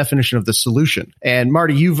from the definition of the solution. And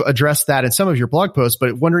Marty, you've addressed that in some of your blog posts,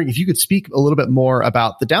 but wondering if you could speak a little bit more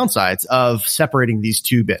about the downsides of separating these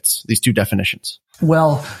two bits, these two definitions.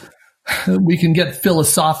 Well, we can get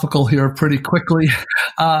philosophical here pretty quickly.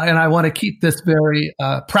 And I want to keep this very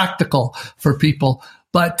practical for people.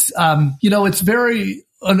 But, it's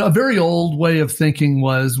a very old way of thinking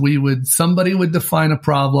was somebody would define a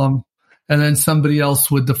problem and then somebody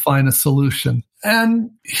else would define a solution.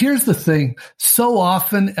 And here's the thing. So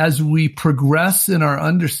often as we progress in our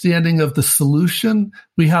understanding of the solution,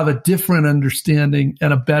 we have a different understanding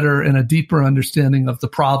and a better and a deeper understanding of the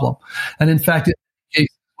problem. And in fact, it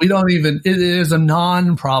is a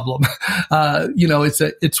non-problem.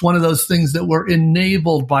 It's one of those things that were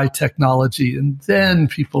enabled by technology. And then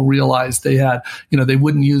people realized they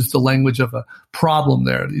wouldn't use the language of a problem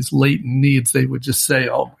there, these latent needs. They would just say,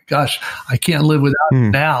 oh my gosh, I can't live without it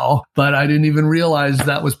now, but I didn't even realize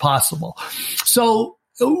that was possible. So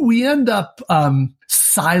we end up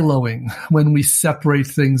siloing when we separate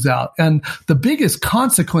things out. And the biggest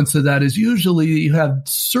consequence of that is usually you have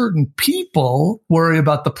certain people worry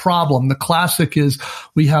about the problem. The classic is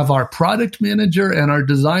we have our product manager and our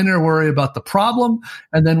designer worry about the problem,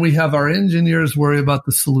 and then we have our engineers worry about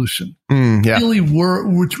the solution.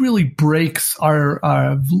 Which really breaks our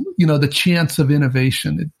the chance of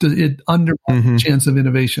innovation. It undermines the chance of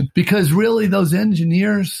innovation because really those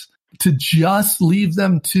engineers to just leave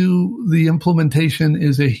them to the implementation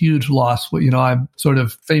is a huge loss. I'm sort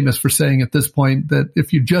of famous for saying at this point that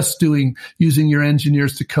if you're just using your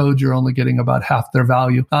engineers to code, you're only getting about half their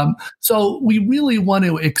value. So we really want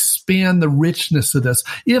to expand the richness of this.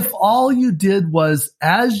 If all you did was,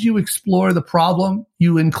 as you explore the problem,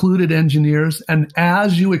 you included engineers, and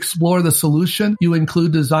as you explore the solution, you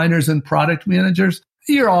include designers and product managers,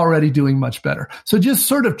 you're already doing much better. So just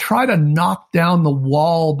sort of try to knock down the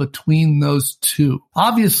wall between those two.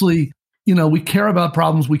 Obviously, we care about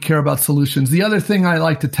problems. We care about solutions. The other thing I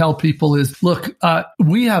like to tell people is, look,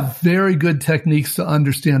 we have very good techniques to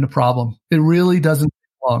understand a problem. It really doesn't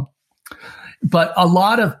take long. But a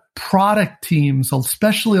lot of product teams,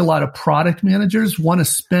 especially a lot of product managers, want to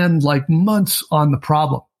spend like months on the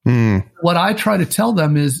problem. What I try to tell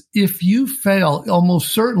them is, if you fail,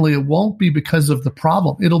 almost certainly it won't be because of the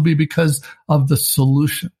problem. It'll be because of the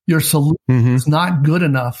solution. Your solution is not good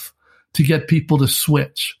enough to get people to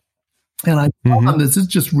switch. And I tell them this is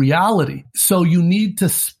just reality. So you need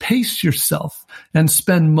to pace yourself and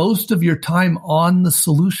spend most of your time on the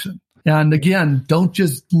solution. And again, don't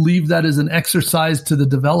just leave that as an exercise to the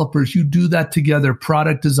developers. You do that together,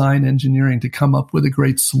 product design, engineering, to come up with a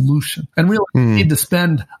great solution. And really need to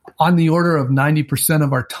spend on the order of 90%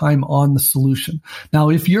 of our time on the solution. Now,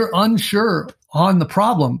 if you're unsure on the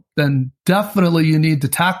problem, then definitely you need to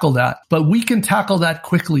tackle that. But we can tackle that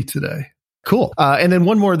quickly today. Cool. And then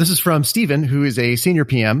one more. This is from Steven, who is a senior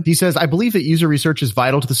PM. He says, I believe that user research is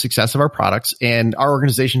vital to the success of our products, and our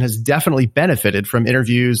organization has definitely benefited from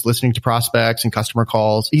interviews, listening to prospects, and customer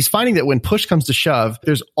calls. He's finding that when push comes to shove,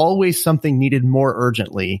 there's always something needed more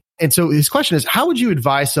urgently. And so his question is, how would you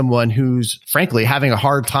advise someone who's frankly having a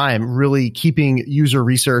hard time really keeping user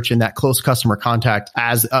research and that close customer contact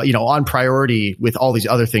as, on priority with all these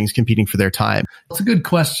other things competing for their time? It's a good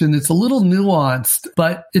question. It's a little nuanced,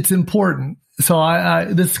 but it's important. So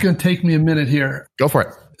this is going to take me a minute here. Go for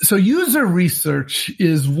it. So user research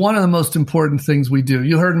is one of the most important things we do.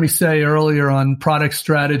 You heard me say earlier on product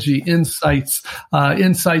strategy, insights.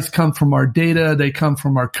 Insights come from our data. They come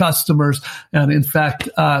from our customers. And in fact,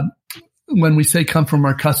 when we say come from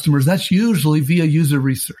our customers, that's usually via user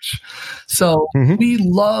research. So we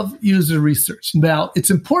love user research. Now, it's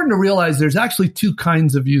important to realize there's actually two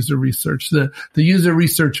kinds of user research. The user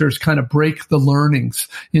researchers kind of break the learnings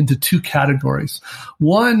into two categories.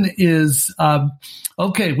 One is,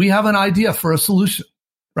 okay, we have an idea for a solution,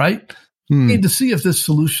 right? We need to see if this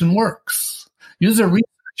solution works. User research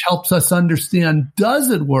helps us understand, does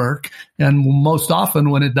it work? And most often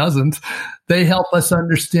when it doesn't, they help us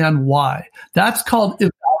understand why. That's called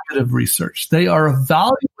evaluative research. They are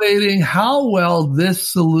evaluating how well this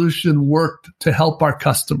solution worked to help our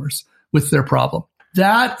customers with their problem.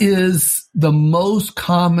 That is the most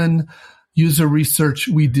common user research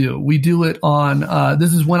we do. We do it on,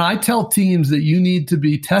 this is when I tell teams that you need to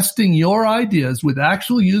be testing your ideas with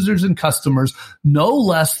actual users and customers no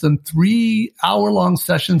less than 3-hour-long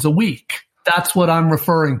sessions a week. That's what I'm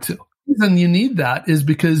referring to. The reason you need that is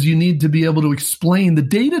because you need to be able to explain. The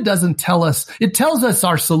data doesn't tell us, it tells us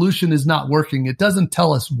our solution is not working. It doesn't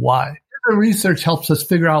tell us why. The research helps us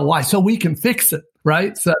figure out why so we can fix it,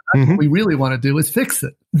 right? So that's what we really want to do is fix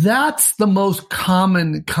it. That's the most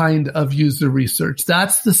common kind of user research.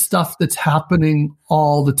 That's the stuff that's happening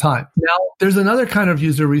all the time. Now, there's another kind of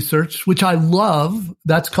user research, which I love.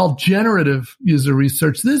 That's called generative user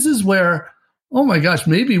research. This is where, oh my gosh,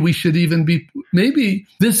 maybe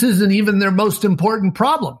this isn't even their most important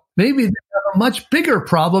problem. Maybe they have a much bigger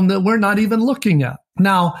problem that we're not even looking at.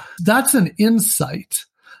 Now, that's an insight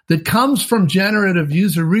that comes from generative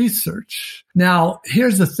user research. Now,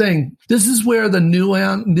 here's the thing. This is where the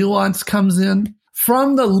nuance comes in.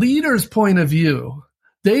 From the leader's point of view,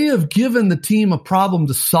 they have given the team a problem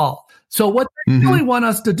to solve. So what they really want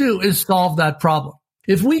us to do is solve that problem.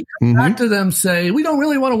 If we come back to them, say, we don't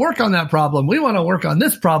really want to work on that problem. We want to work on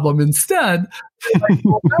this problem instead. Like,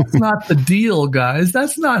 well, that's not the deal, guys.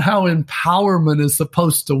 That's not how empowerment is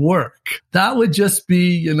supposed to work. That would just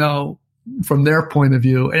be, from their point of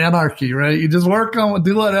view, anarchy, right? You just work on,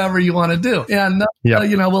 do whatever you want to do. And,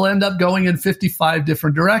 we'll end up going in 55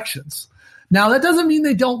 different directions. Now, that doesn't mean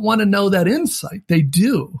they don't want to know that insight. They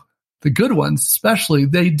do. The good ones, especially,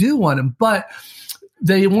 they do want them. But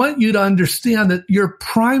they want you to understand that your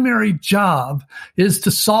primary job is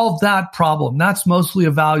to solve that problem. That's mostly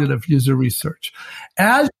evaluative user research.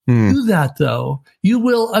 As you do that, though, you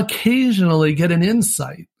will occasionally get an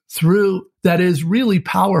insight through that is really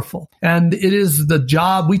powerful. And it is the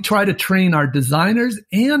job we try to train our designers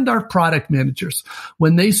and our product managers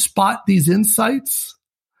when they spot these insights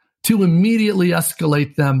to immediately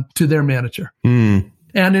escalate them to their manager.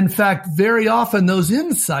 And in fact, very often those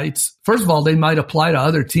insights, first of all, they might apply to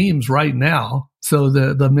other teams right now. So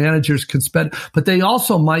the managers can spend, but they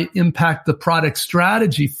also might impact the product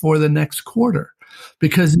strategy for the next quarter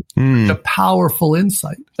because it's a powerful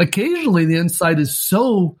insight. Occasionally the insight is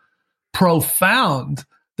so profound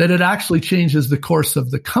that it actually changes the course of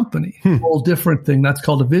the company. A whole different thing. That's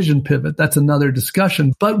called a vision pivot. That's another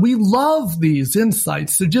discussion. But we love these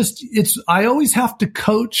insights. I always have to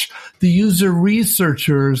coach the user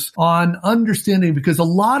researchers on understanding because a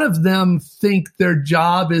lot of them think their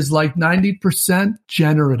job is like 90%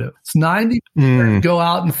 generative. It's 90% go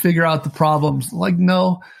out and figure out the problems. Like,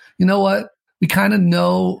 no, you know what? We kind of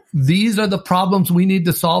know these are the problems we need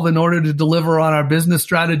to solve in order to deliver on our business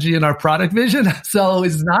strategy and our product vision. So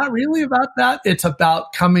it's not really about that. It's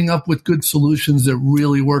about coming up with good solutions that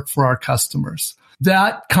really work for our customers.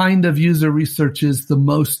 That kind of user research is the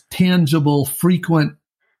most tangible, frequent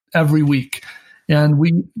every week.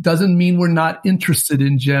 And doesn't mean we're not interested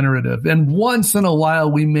in generative. And once in a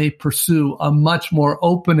while, we may pursue a much more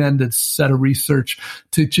open-ended set of research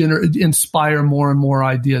to inspire more and more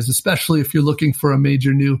ideas, especially if you're looking for a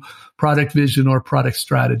major new product vision or product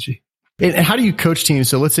strategy. And how do you coach teams?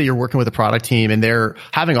 So let's say you're working with a product team and they're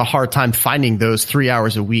having a hard time finding those 3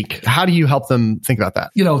 hours a week. How do you help them think about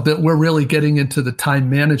that? That we're really getting into the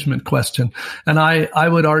time management question. And I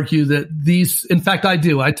would argue that in fact,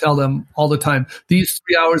 I tell them all the time, these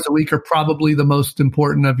 3 hours a week are probably the most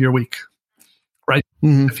important of your week. Right?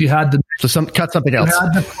 Mm-hmm. If you had to cut something else,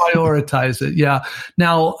 you had to prioritize it. Yeah.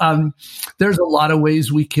 Now, there's a lot of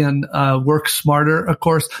ways we can work smarter. Of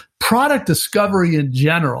course, product discovery in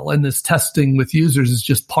general, and this testing with users is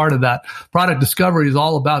just part of that. Product discovery is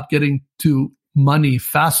all about getting to money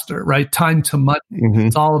faster, right? Time to money. Mm-hmm.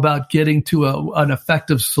 It's all about getting to an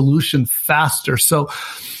effective solution faster. So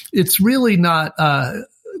it's really not.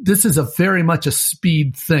 This is very much a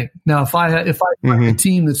speed thing. Now, if I have a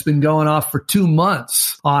team that's been going off for 2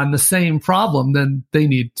 months on the same problem, then they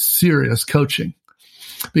need serious coaching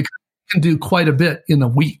because we can do quite a bit in a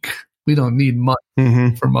week. We don't need much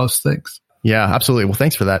for most things. Yeah, absolutely. Well,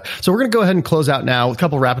 thanks for that. So we're going to go ahead and close out now with a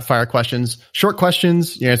couple of rapid fire questions. Short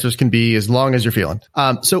questions. Your answers can be as long as you're feeling.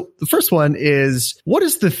 So the first one is, what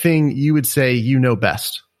is the thing you would say you know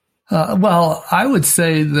best? Well, I would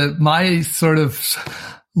say that my sort of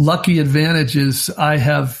lucky advantage is I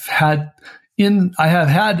have had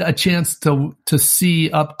a chance to see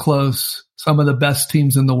up close some of the best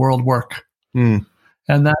teams in the world work. And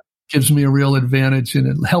that gives me a real advantage, and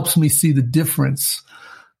it helps me see the difference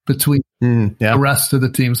between the rest of the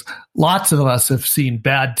teams. Lots of us have seen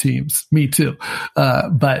bad teams, me too.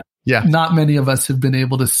 But not many of us have been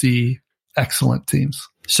able to see excellent teams.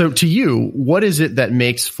 So to you, what is it that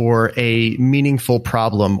makes for a meaningful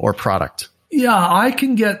problem or product? Yeah, I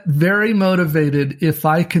can get very motivated if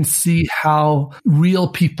I can see how real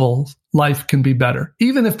people's life can be better,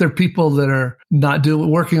 even if they're people that are not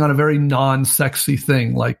working on a very non-sexy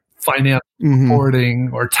thing like finance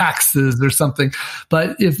reporting or taxes or something.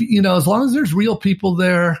 But if, as long as there's real people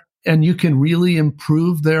there and you can really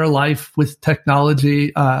improve their life with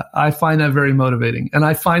technology, I find that very motivating. And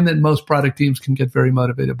I find that most product teams can get very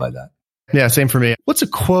motivated by that. Yeah, same for me. What's a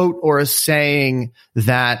quote or a saying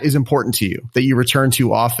that is important to you that you return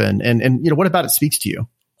to often? And what about it speaks to you?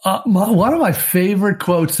 One of my favorite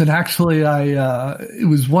quotes, and actually it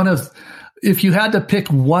was if you had to pick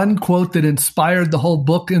one quote that inspired the whole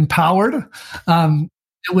book, Empowered,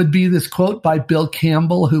 it would be this quote by Bill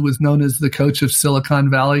Campbell, who was known as the coach of Silicon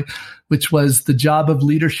Valley, which was, the job of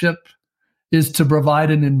leadership is to provide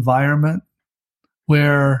an environment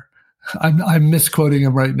where I'm misquoting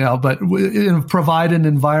him right now, but provide an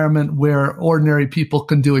environment where ordinary people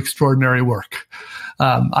can do extraordinary work.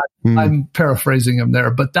 I'm paraphrasing him there,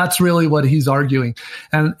 but that's really what he's arguing.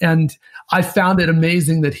 And I found it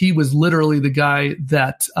amazing that he was literally the guy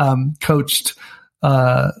that coached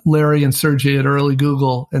Larry and Sergey at early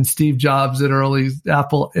Google and Steve Jobs at early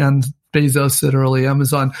Apple and Bezos at early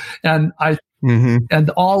Amazon. And and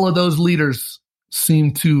all of those leaders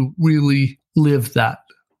seem to really live that.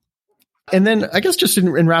 And then I guess just in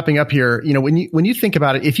wrapping up here, when you think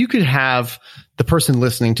about it, if you could have the person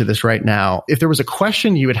listening to this right now, if there was a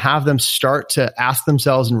question you would have them start to ask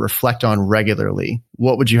themselves and reflect on regularly,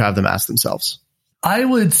 what would you have them ask themselves? I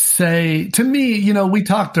would say, to me, we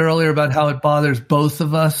talked earlier about how it bothers both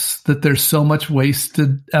of us that there's so much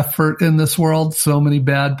wasted effort in this world, so many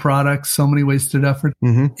bad products, so many wasted effort.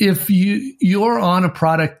 If you're on a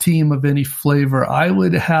product team of any flavor, I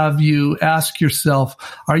would have you ask yourself,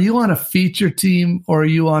 are you on a feature team or are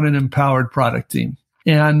you on an empowered product team?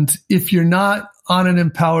 And if you're not on an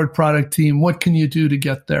empowered product team, what can you do to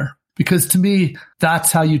get there? Because to me,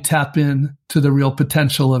 that's how you tap in to the real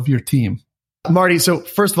potential of your team. Marty, so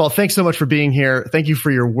first of all, thanks so much for being here. Thank you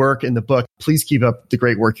for your work in the book. Please keep up the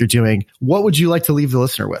great work you're doing. What would you like to leave the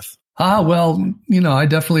listener with? Well, I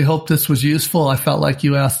definitely hope this was useful. I felt like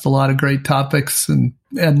you asked a lot of great topics and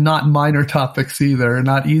not minor topics either,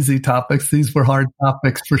 not easy topics. These were hard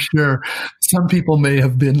topics for sure. Some people may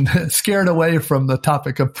have been scared away from the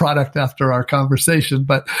topic of product after our conversation,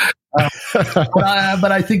 but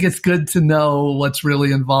I think it's good to know what's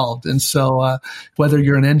really involved. And so whether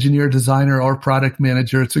you're an engineer, designer, or product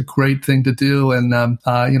manager, it's a great thing to do. And,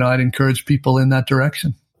 I'd encourage people in that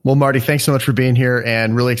direction. Well, Marty, thanks so much for being here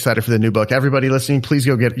and really excited for the new book. Everybody listening, please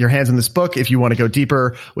go get your hands on this book if you want to go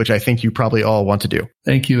deeper, which I think you probably all want to do.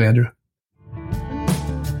 Thank you, Andrew.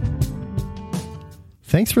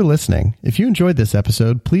 Thanks for listening. If you enjoyed this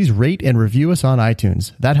episode, please rate and review us on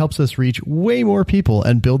iTunes. That helps us reach way more people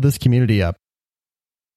and build this community up.